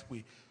the right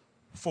way.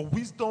 For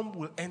wisdom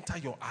will enter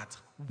your heart.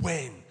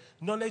 When?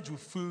 Knowledge will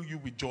fill you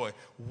with joy.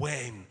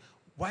 When?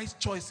 Wise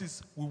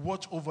choices will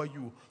watch over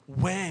you.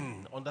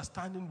 When?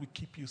 Understanding will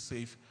keep you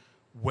safe.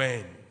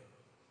 When?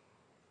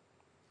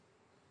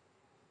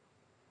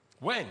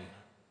 When?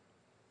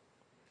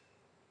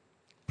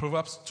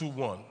 Proverbs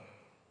 2:1.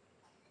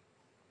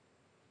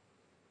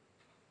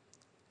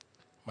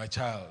 My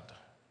child,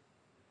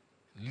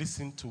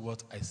 listen to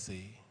what I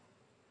say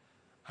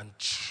and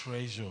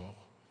treasure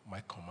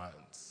my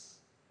commands.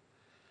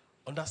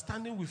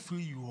 Understanding will fill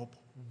you up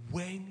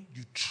when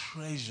you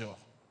treasure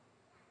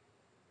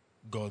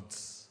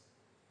God's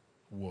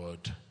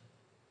word.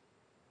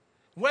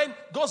 When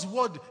God's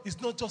word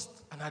is not just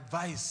an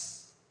advice.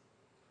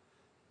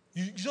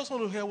 You just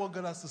want to hear what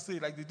God has to say,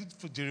 like they did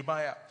for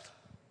Jeremiah.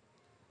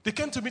 They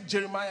came to meet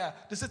Jeremiah.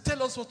 They said,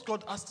 tell us what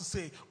God has to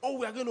say. Oh,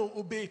 we are going to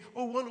obey.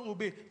 Oh, we want to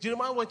obey.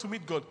 Jeremiah went to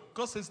meet God.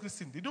 God says,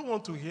 listen, they don't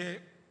want to hear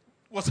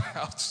what I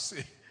have to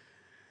say.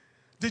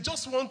 They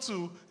just want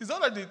to, it's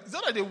not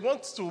that they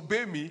want to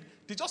obey me.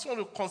 They just want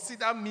to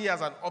consider me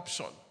as an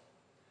option.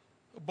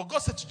 But God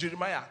said to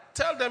Jeremiah,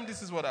 tell them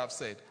this is what I've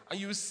said. And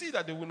you will see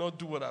that they will not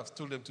do what I've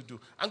told them to do.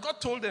 And God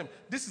told them,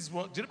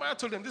 Jeremiah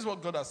told them, this is what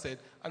God has said.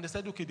 And they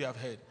said, okay, they have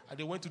heard. And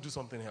they went to do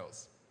something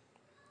else.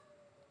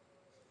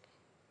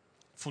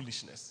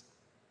 Foolishness.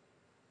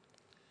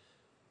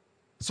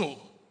 So,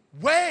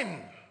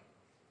 when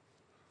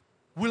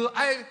will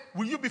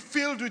you be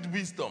filled with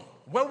wisdom?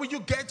 When will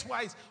you get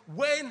wise?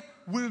 When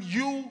will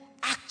you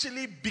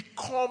actually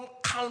become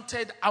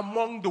counted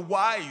among the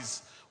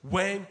wise?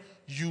 When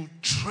you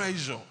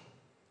treasure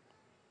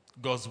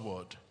God's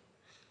word.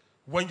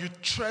 When you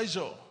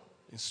treasure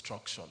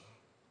instruction.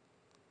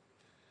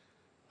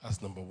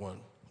 That's number one.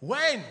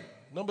 When?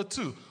 Number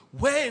two.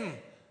 When?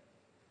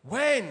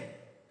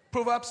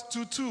 Proverbs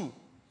 2:2.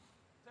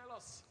 Tell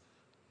us.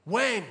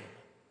 When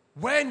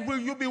will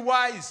you be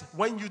wise?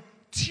 When you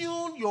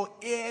tune your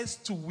ears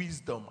to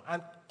wisdom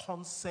and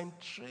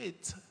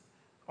concentrate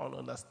on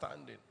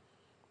understanding.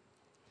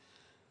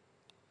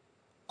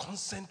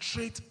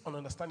 Concentrate on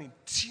understanding.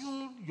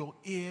 Tune your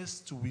ears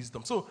to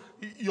wisdom. So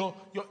your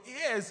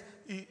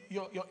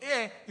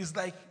ear is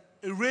like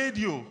a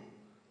radio.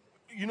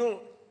 You know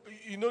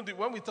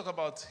when we talk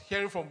about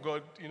hearing from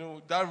God,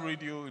 that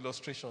radio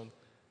illustration.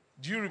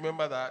 Do you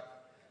remember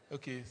that?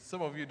 Okay,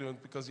 some of you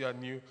don't because you are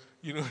new.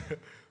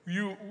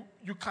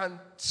 You can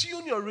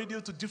tune your radio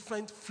to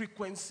different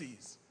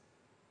frequencies.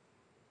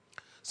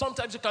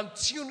 Sometimes you can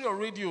tune your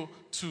radio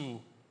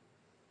to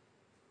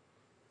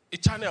a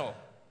channel.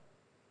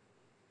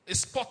 A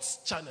sports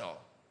channel.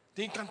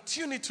 then you can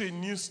tune it to a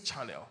news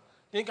channel.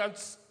 Then you can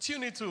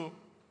tune it to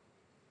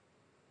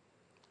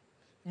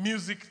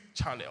music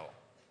channel.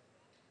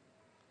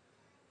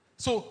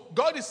 So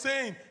God is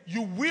saying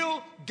you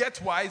will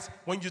get wise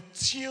when you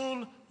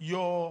tune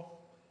your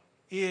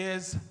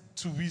ears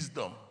to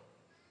wisdom.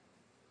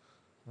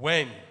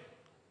 When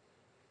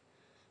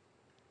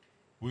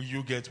will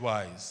you get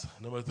wise?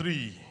 Number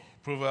 3,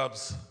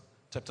 Proverbs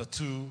chapter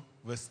 2,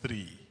 verse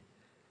 3.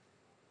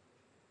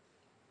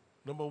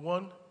 Number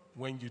 1,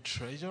 when you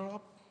treasure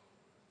up.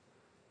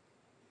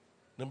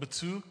 Number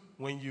 2,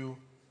 when you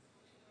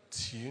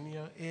tune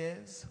your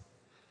ears.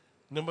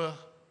 Number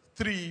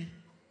 3,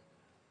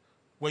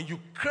 when you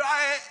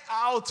cry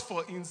out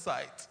for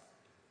insight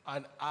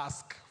and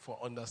ask for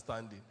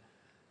understanding.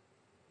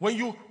 When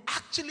you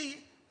actually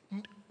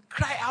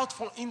cry out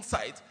for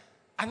insight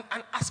and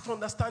ask for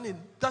understanding,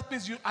 that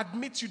means you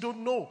admit you don't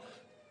know.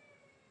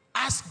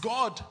 Ask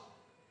God.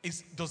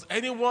 Does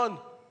anyone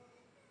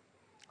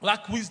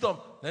lack wisdom?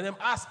 Let them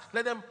ask.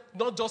 Let them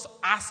not just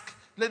ask.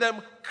 Let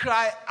them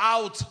cry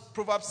out.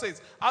 Proverbs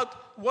says.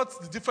 What's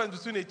the difference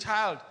between a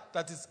child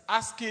that is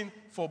asking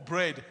for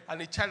bread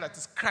and a child that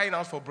is crying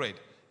out for bread?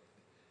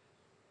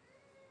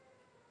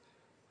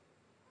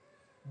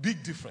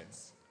 Big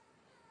difference.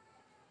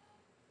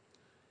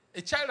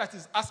 A child that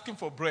is asking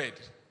for bread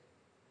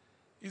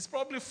is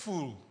probably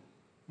full,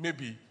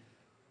 maybe,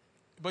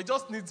 but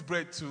just needs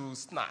bread to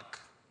snack.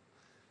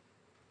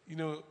 You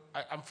know,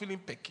 I'm feeling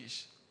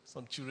peckish,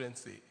 some children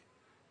say.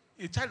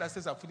 A child that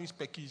says I'm feeling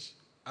peckish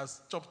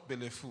has chopped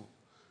belly full,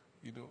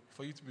 you know,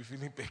 for you to be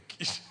feeling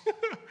peckish.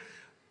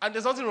 And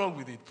there's nothing wrong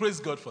with it. Praise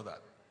God for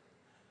that.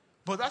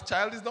 But that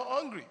child is not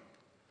hungry.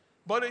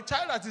 But a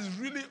child that is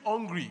really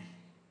hungry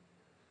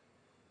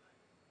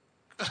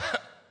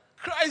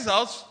cries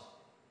out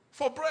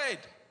for bread.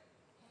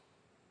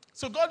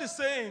 So God is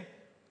saying,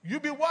 you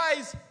be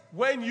wise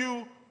when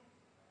you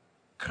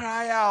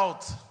cry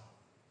out.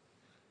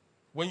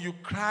 When you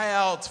cry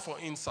out for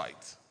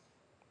insight.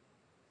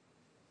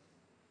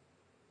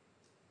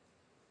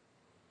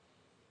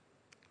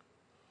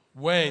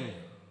 When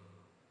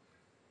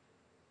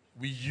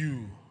will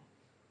you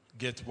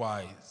get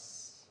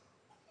wise?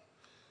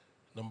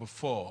 Number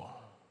 4,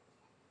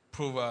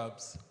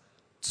 Proverbs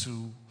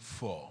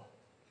 2:4.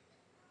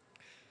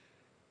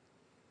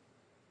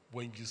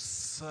 When you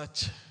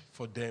search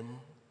for them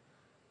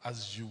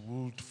as you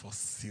would for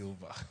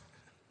silver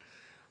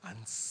and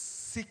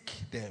seek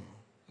them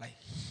like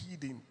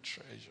hidden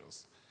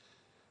treasures.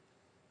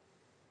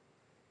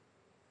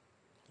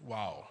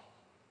 Wow.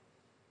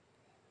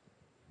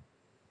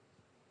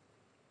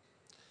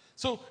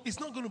 So it's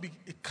not going to be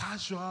a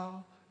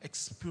casual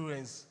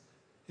experience.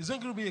 It's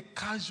not going to be a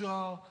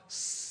casual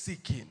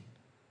seeking.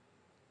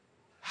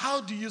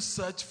 How do you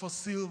search for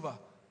silver?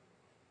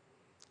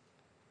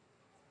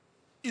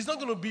 It's not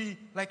going to be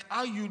like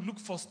how you look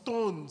for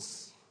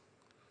stones.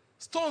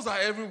 Stones are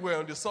everywhere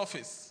on the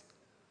surface.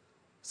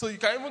 So you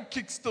can even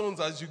kick stones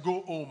as you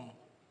go home.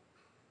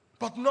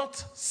 But not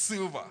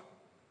silver.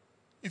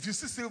 If you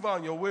see silver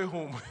on your way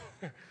home,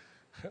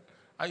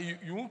 and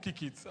you won't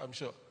kick it, I'm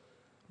sure.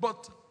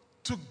 But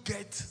to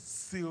get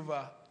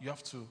silver, you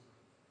have to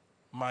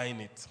mine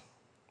it.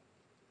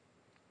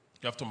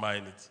 You have to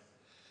mine it.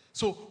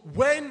 So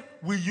when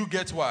will you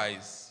get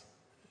wise?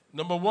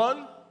 Number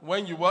 1,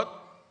 when you what?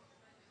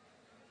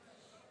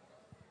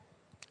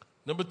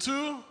 Number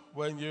 2,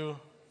 when you.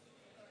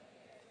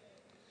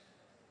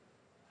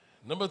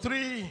 Number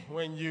 3,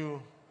 when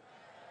you.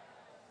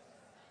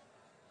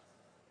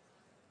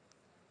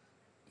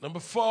 Number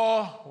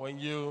 4, when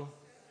you.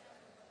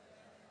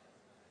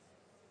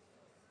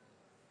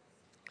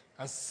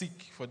 And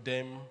seek for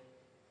them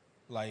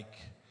like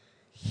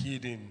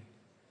hidden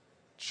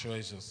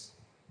treasures.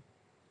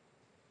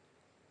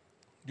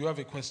 Do you have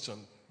a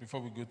question before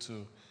we go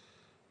to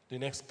the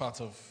next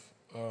part of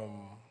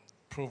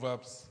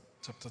Proverbs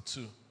chapter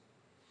 2?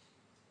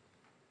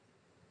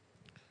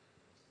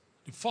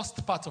 The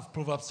first part of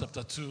Proverbs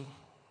chapter 2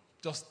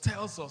 just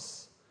tells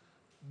us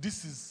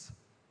this is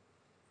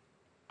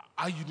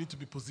how you need to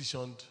be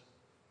positioned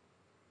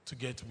to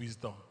get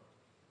wisdom.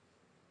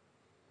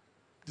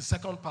 The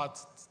second part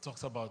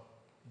talks about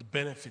the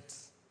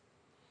benefits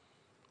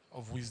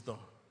of wisdom.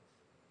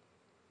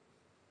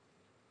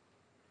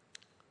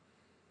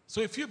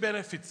 So a few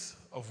benefits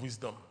of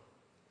wisdom.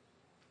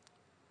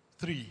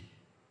 3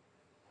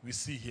 we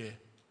see here.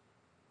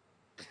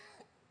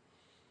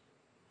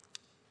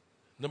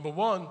 Number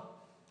 1,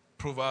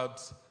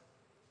 Proverbs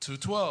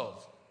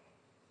 2:12.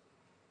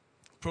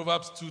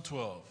 Proverbs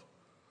 2:12.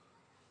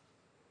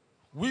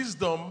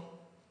 Wisdom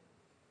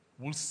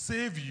will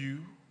save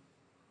you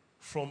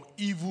from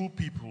evil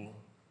people,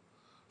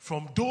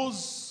 from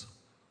those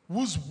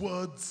whose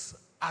words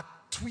are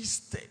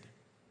twisted.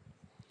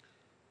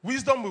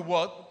 Wisdom will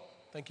what?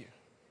 Thank you.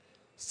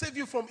 Save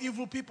you from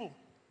evil people.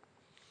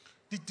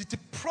 The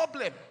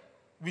problem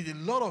with a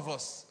lot of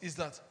us is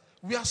that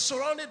we are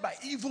surrounded by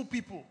evil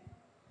people,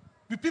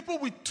 with people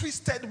with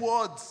twisted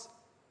words.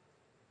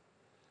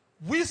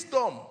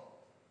 Wisdom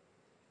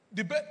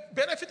the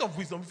benefit of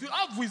wisdom, if you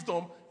have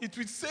wisdom, it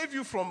will save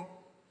you from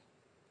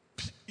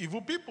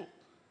evil people.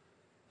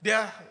 There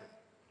are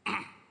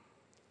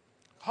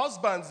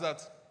husbands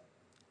that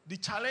the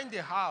challenge they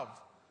have,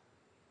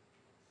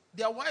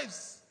 their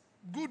wives,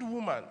 good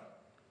woman,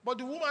 but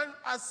the woman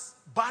has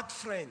bad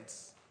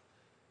friends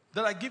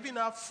that are giving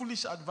her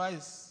foolish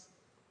advice.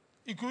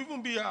 It could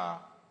even be her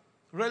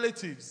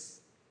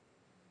relatives.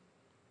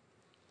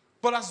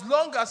 But as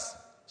long as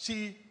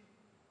she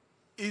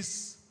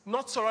is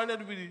not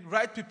surrounded with the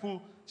right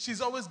people,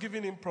 she's always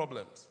giving him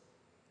problems.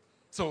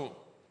 So,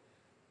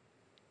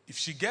 if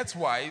she gets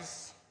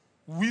wise,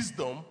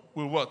 wisdom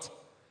will what?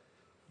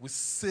 Will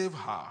save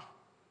her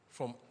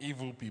from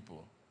evil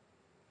people.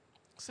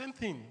 Same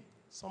thing.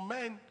 Some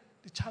men,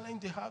 the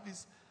challenge they have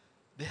is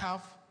they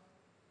have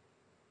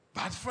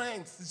bad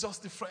friends. It's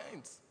just the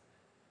friends.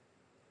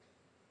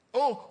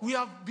 Oh, we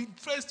have been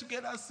friends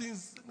together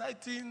since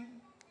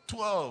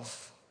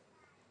 1912.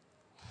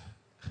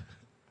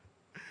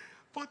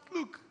 But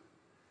look,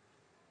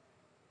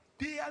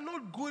 they are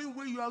not going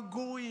where you are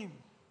going.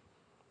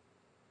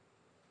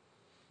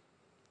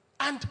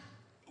 And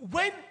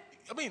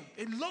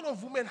a lot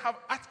of women have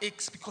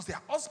heartaches because their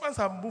husbands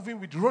are moving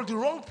with the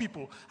wrong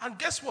people. And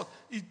guess what?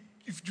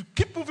 If you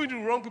keep moving with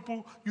the wrong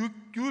people, you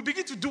will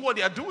begin to do what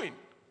they are doing.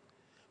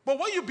 But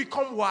when you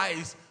become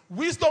wise,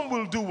 wisdom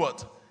will do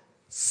what?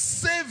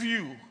 Save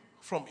you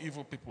from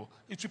evil people.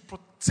 It will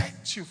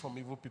protect you from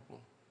evil people.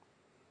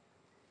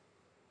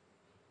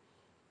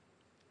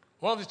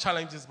 One of the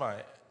challenges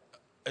my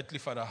earthly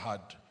father had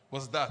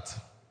was that,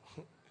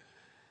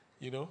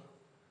 he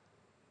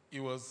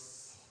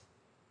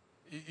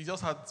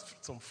just had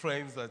some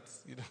friends that,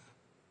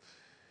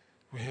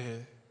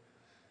 were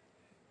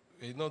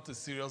not a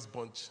serious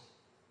bunch.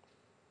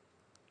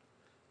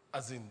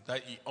 As in,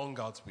 that he hung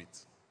out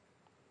with.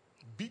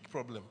 Big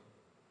problem.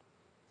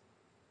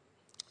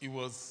 It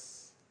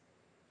was,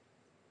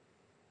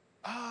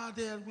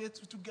 they were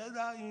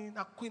together in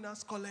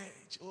Aquinas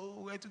College.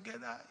 Oh, we're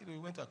together. We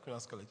went to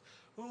Aquinas College.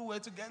 Oh, we're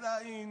together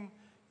in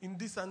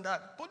this and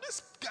that. But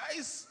these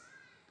guys,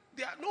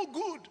 they are no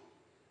good.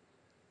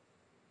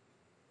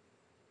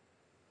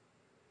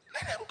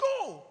 Let them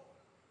go.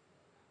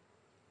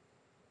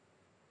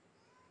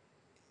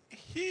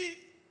 He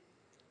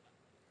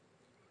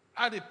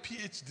had a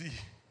PhD.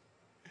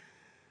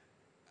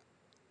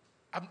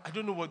 I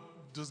don't know what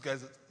those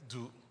guys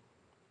do,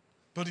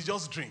 but they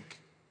just drink.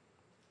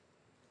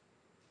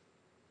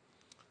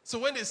 So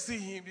when they see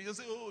him, they just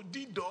say, oh,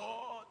 Dido.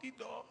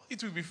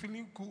 It will be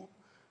feeling cool.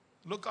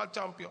 Local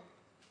champion.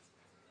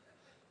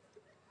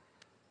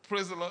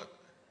 Praise the Lord.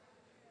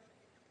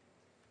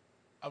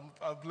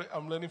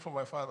 I'm learning from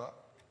my father.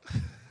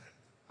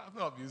 I'm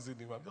not abusing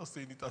him. I'm just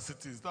saying it as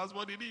it is. That's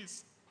what it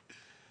is.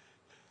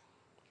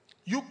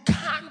 You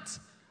can't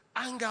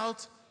hang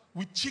out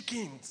with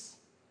chickens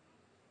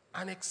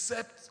and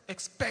expect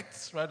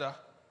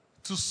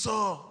to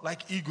soar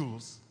like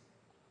eagles.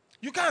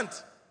 You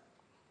can't.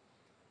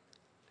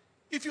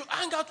 If you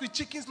hang out with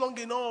chickens long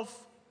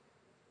enough,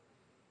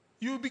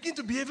 you will begin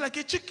to behave like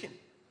a chicken.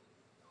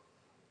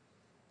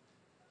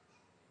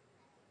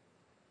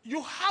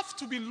 You have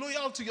to be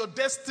loyal to your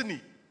destiny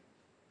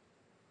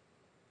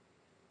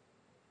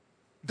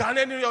than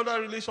any other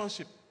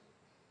relationship.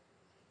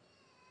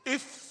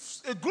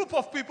 If a group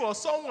of people or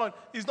someone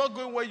is not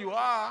going where you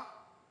are,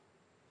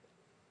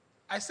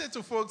 I say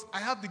to folks, I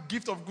have the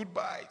gift of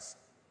goodbyes.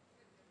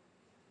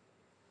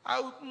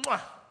 I'll move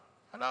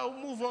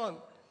on.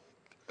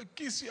 I'll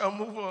kiss you and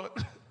move on.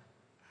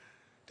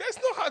 There's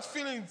no hard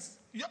feelings.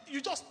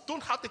 You just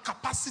don't have the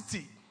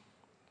capacity.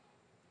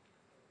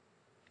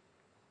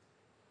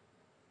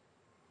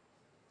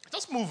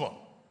 Just move on.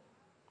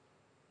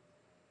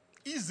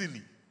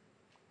 Easily.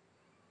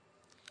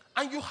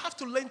 And you have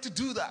to learn to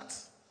do that.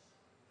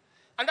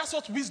 And that's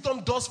what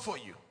wisdom does for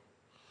you.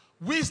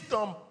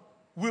 Wisdom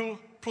will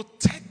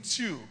protect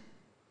you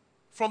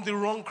from the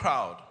wrong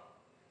crowd.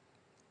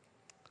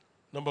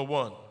 Number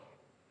one.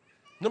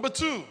 Number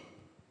two.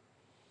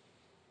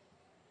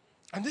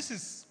 And this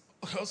is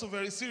also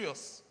very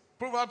serious.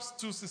 Proverbs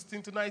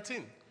 2:16-19.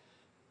 It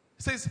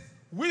says,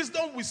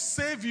 wisdom will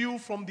save you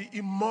from the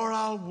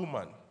immoral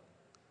woman.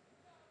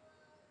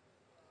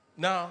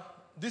 Now,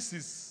 this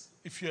is,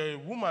 if you're a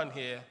woman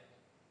here,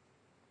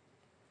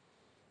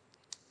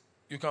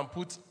 you can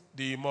put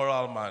the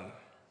immoral man.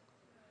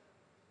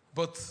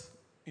 But,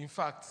 in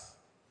fact,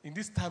 in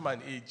this time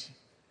and age,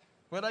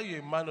 whether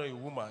you're a man or a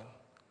woman,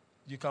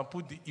 you can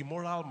put the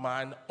immoral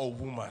man or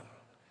woman.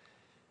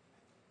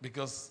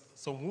 Because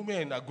some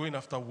women are going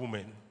after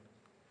women,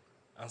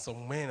 and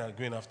some men are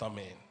going after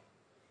men.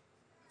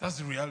 That's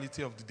the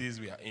reality of the days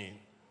we are in.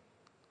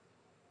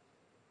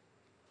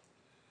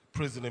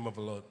 Praise the name of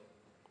the Lord.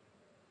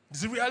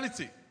 It's the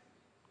reality.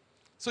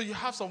 So you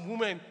have some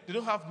women, they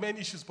don't have men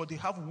issues, but they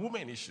have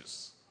women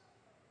issues.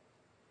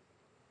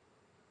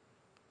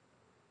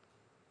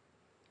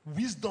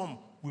 Wisdom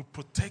will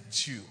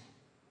protect you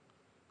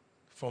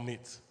from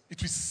it.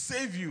 It will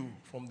save you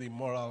from the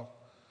immoral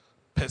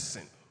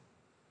person,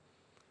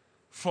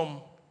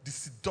 from the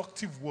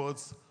seductive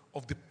words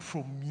of the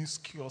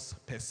promiscuous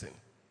person.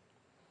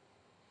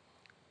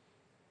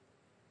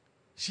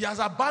 She has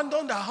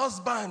abandoned her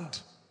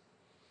husband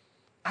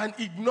and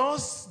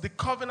ignores the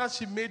covenant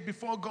she made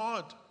before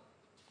God.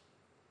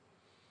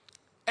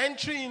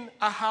 Entering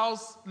a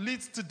house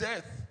leads to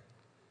death.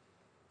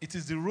 It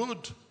is the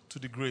road to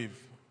the grave.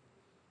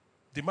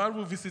 The man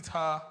who visits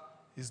her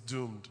is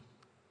doomed.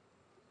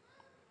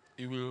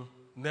 He will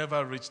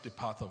never reach the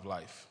path of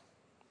life.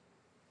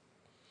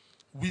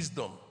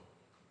 Wisdom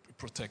will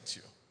protect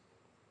you.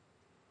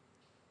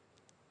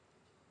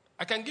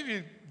 I can give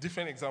you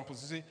different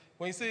examples. You see,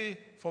 when you say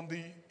from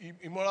the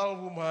immoral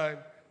woman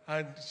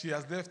and she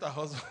has left her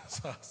husband's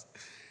house,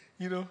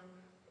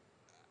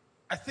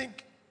 I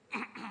think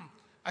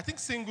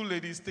single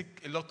ladies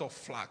take a lot of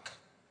flack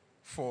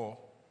for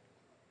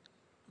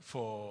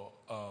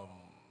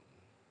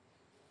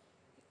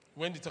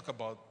when they talk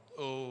about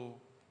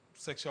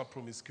sexual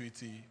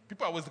promiscuity.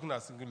 People are always looking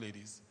at single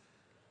ladies.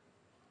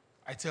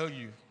 I tell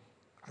you,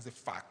 as a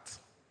fact,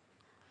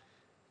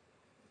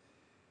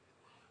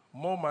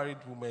 more married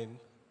women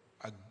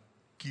are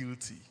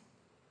guilty.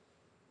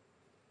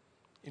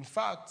 In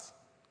fact,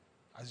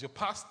 as your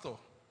pastor,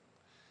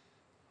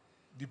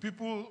 the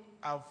people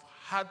I've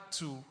had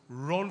to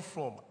run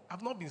from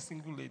have not been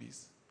single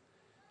ladies.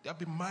 They have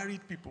been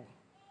married people.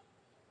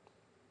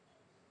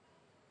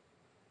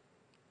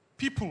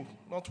 People,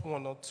 not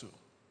one, not two,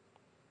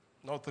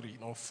 not three,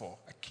 not four.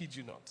 I kid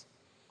you not.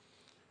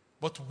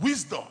 But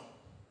wisdom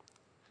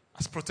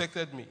has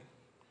protected me.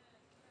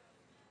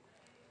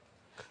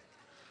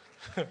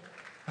 Let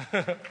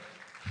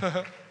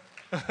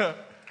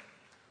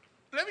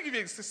me give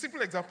you a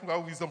simple example of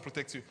how wisdom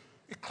protects you.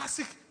 A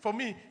classic, for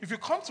me, if you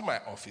come to my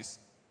office,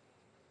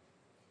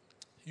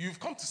 you've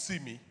come to see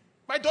me,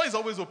 my door is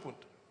always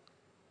opened.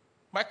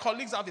 My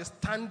colleagues have a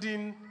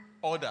standing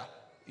order.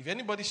 If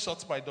anybody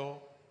shuts my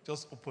door,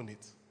 just open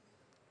it.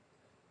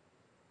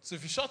 So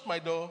if you shut my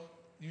door,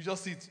 you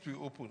just see it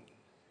will open.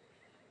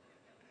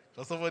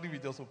 So somebody will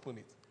just open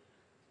it.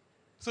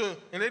 So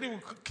a lady who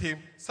came,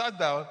 sat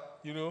down,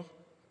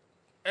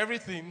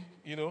 everything,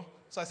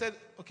 So I said,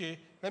 okay,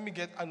 let me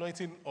get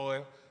anointing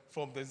oil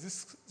from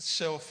this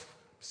shelf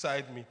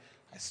beside me.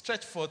 I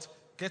stretched forth,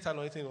 get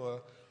anointing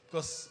oil,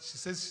 because she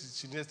says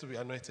she needs to be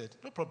anointed.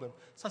 No problem.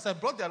 So as I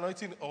brought the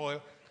anointing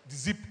oil, the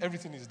zip,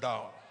 everything is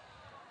down.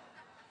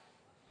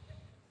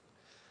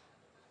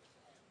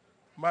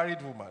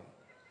 Married woman.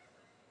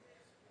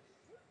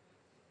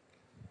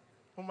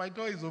 Oh, my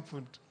door is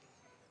opened.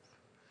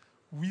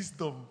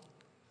 Wisdom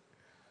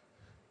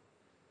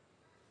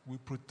will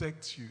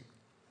protect you.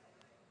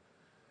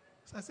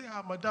 So I say,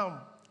 madam,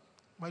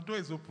 my door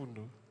is open,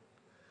 though.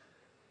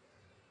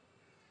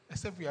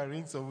 Except we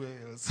arrange somewhere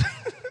else.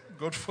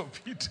 God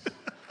forbid.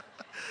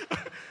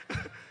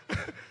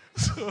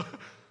 So,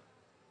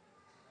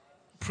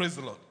 praise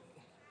the Lord.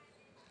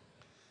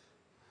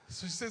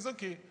 So she says,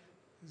 okay,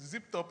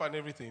 zipped up and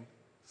everything.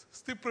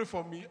 Still pray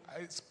for me.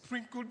 I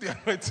sprinkled the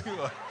anointing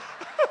oil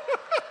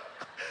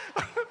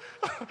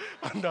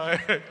on her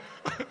head.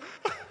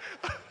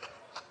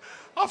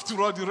 After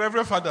all, the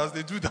Reverend Fathers,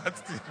 they do that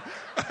thing.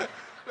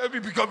 Let me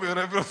become a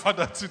Reverend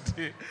Father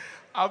today.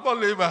 I'm not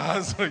laying my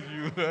hands on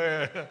you.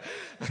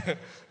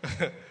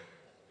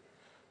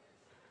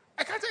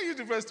 I can't tell you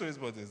different stories,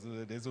 but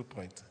there's no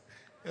point.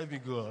 Let me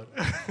go on.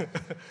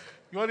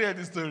 You want to hear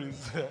the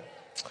stories?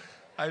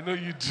 I know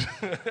you do.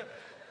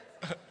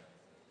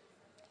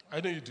 I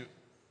know you do.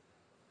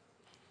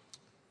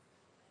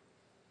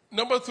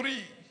 Number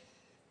 3,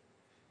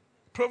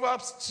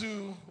 Proverbs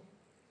 2.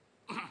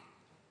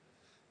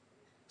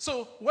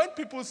 So when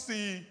people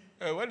see,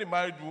 when a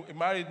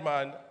married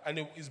man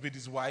and is with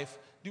his wife,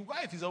 the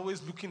wife is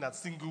always looking at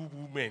single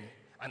women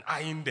and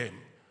eyeing them.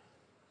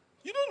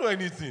 You don't know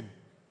anything.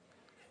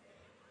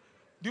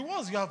 The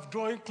ones you have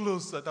drawing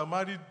close that are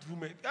married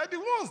women are the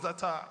ones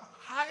that are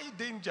high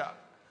danger.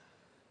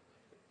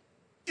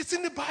 It's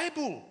in the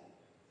Bible.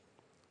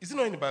 Is it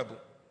not in the Bible?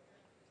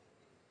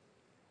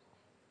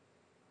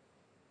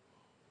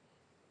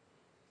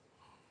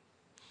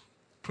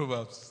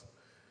 Proverbs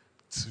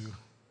 2,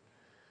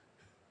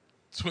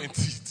 20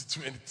 to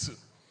 22.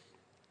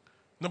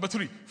 Number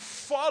 3,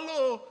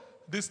 follow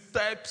the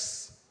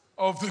steps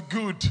of the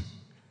good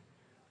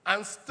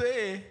and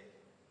stay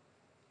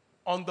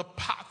on the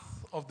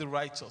path of the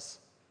righteous.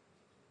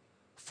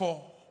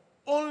 For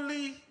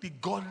only the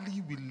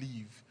godly will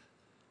live,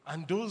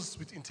 and those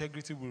with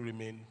integrity will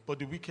remain, but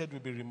the wicked will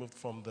be removed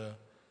from the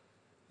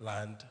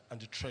land, and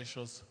the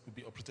treasures will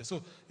be uprooted.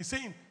 So he's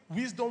saying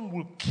wisdom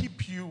will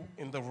keep you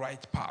in the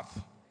right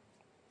path.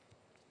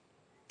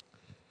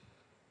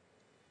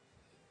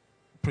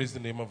 Praise the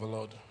name of the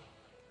Lord.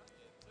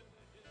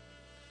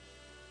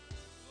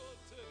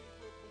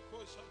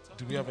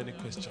 Do we have any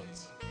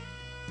questions?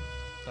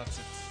 That's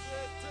it.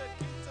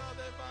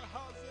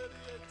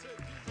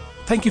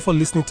 Thank you for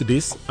listening to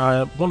this.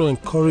 I want to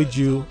encourage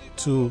you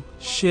to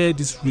share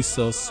this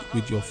resource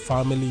with your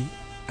family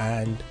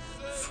and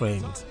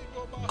friends.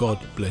 God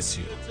bless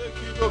you.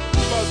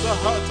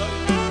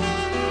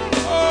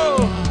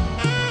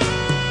 Oh.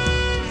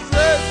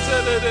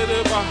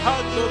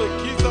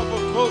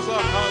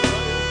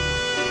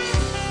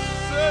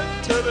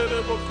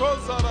 Terere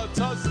bokoza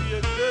ratasi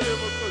endere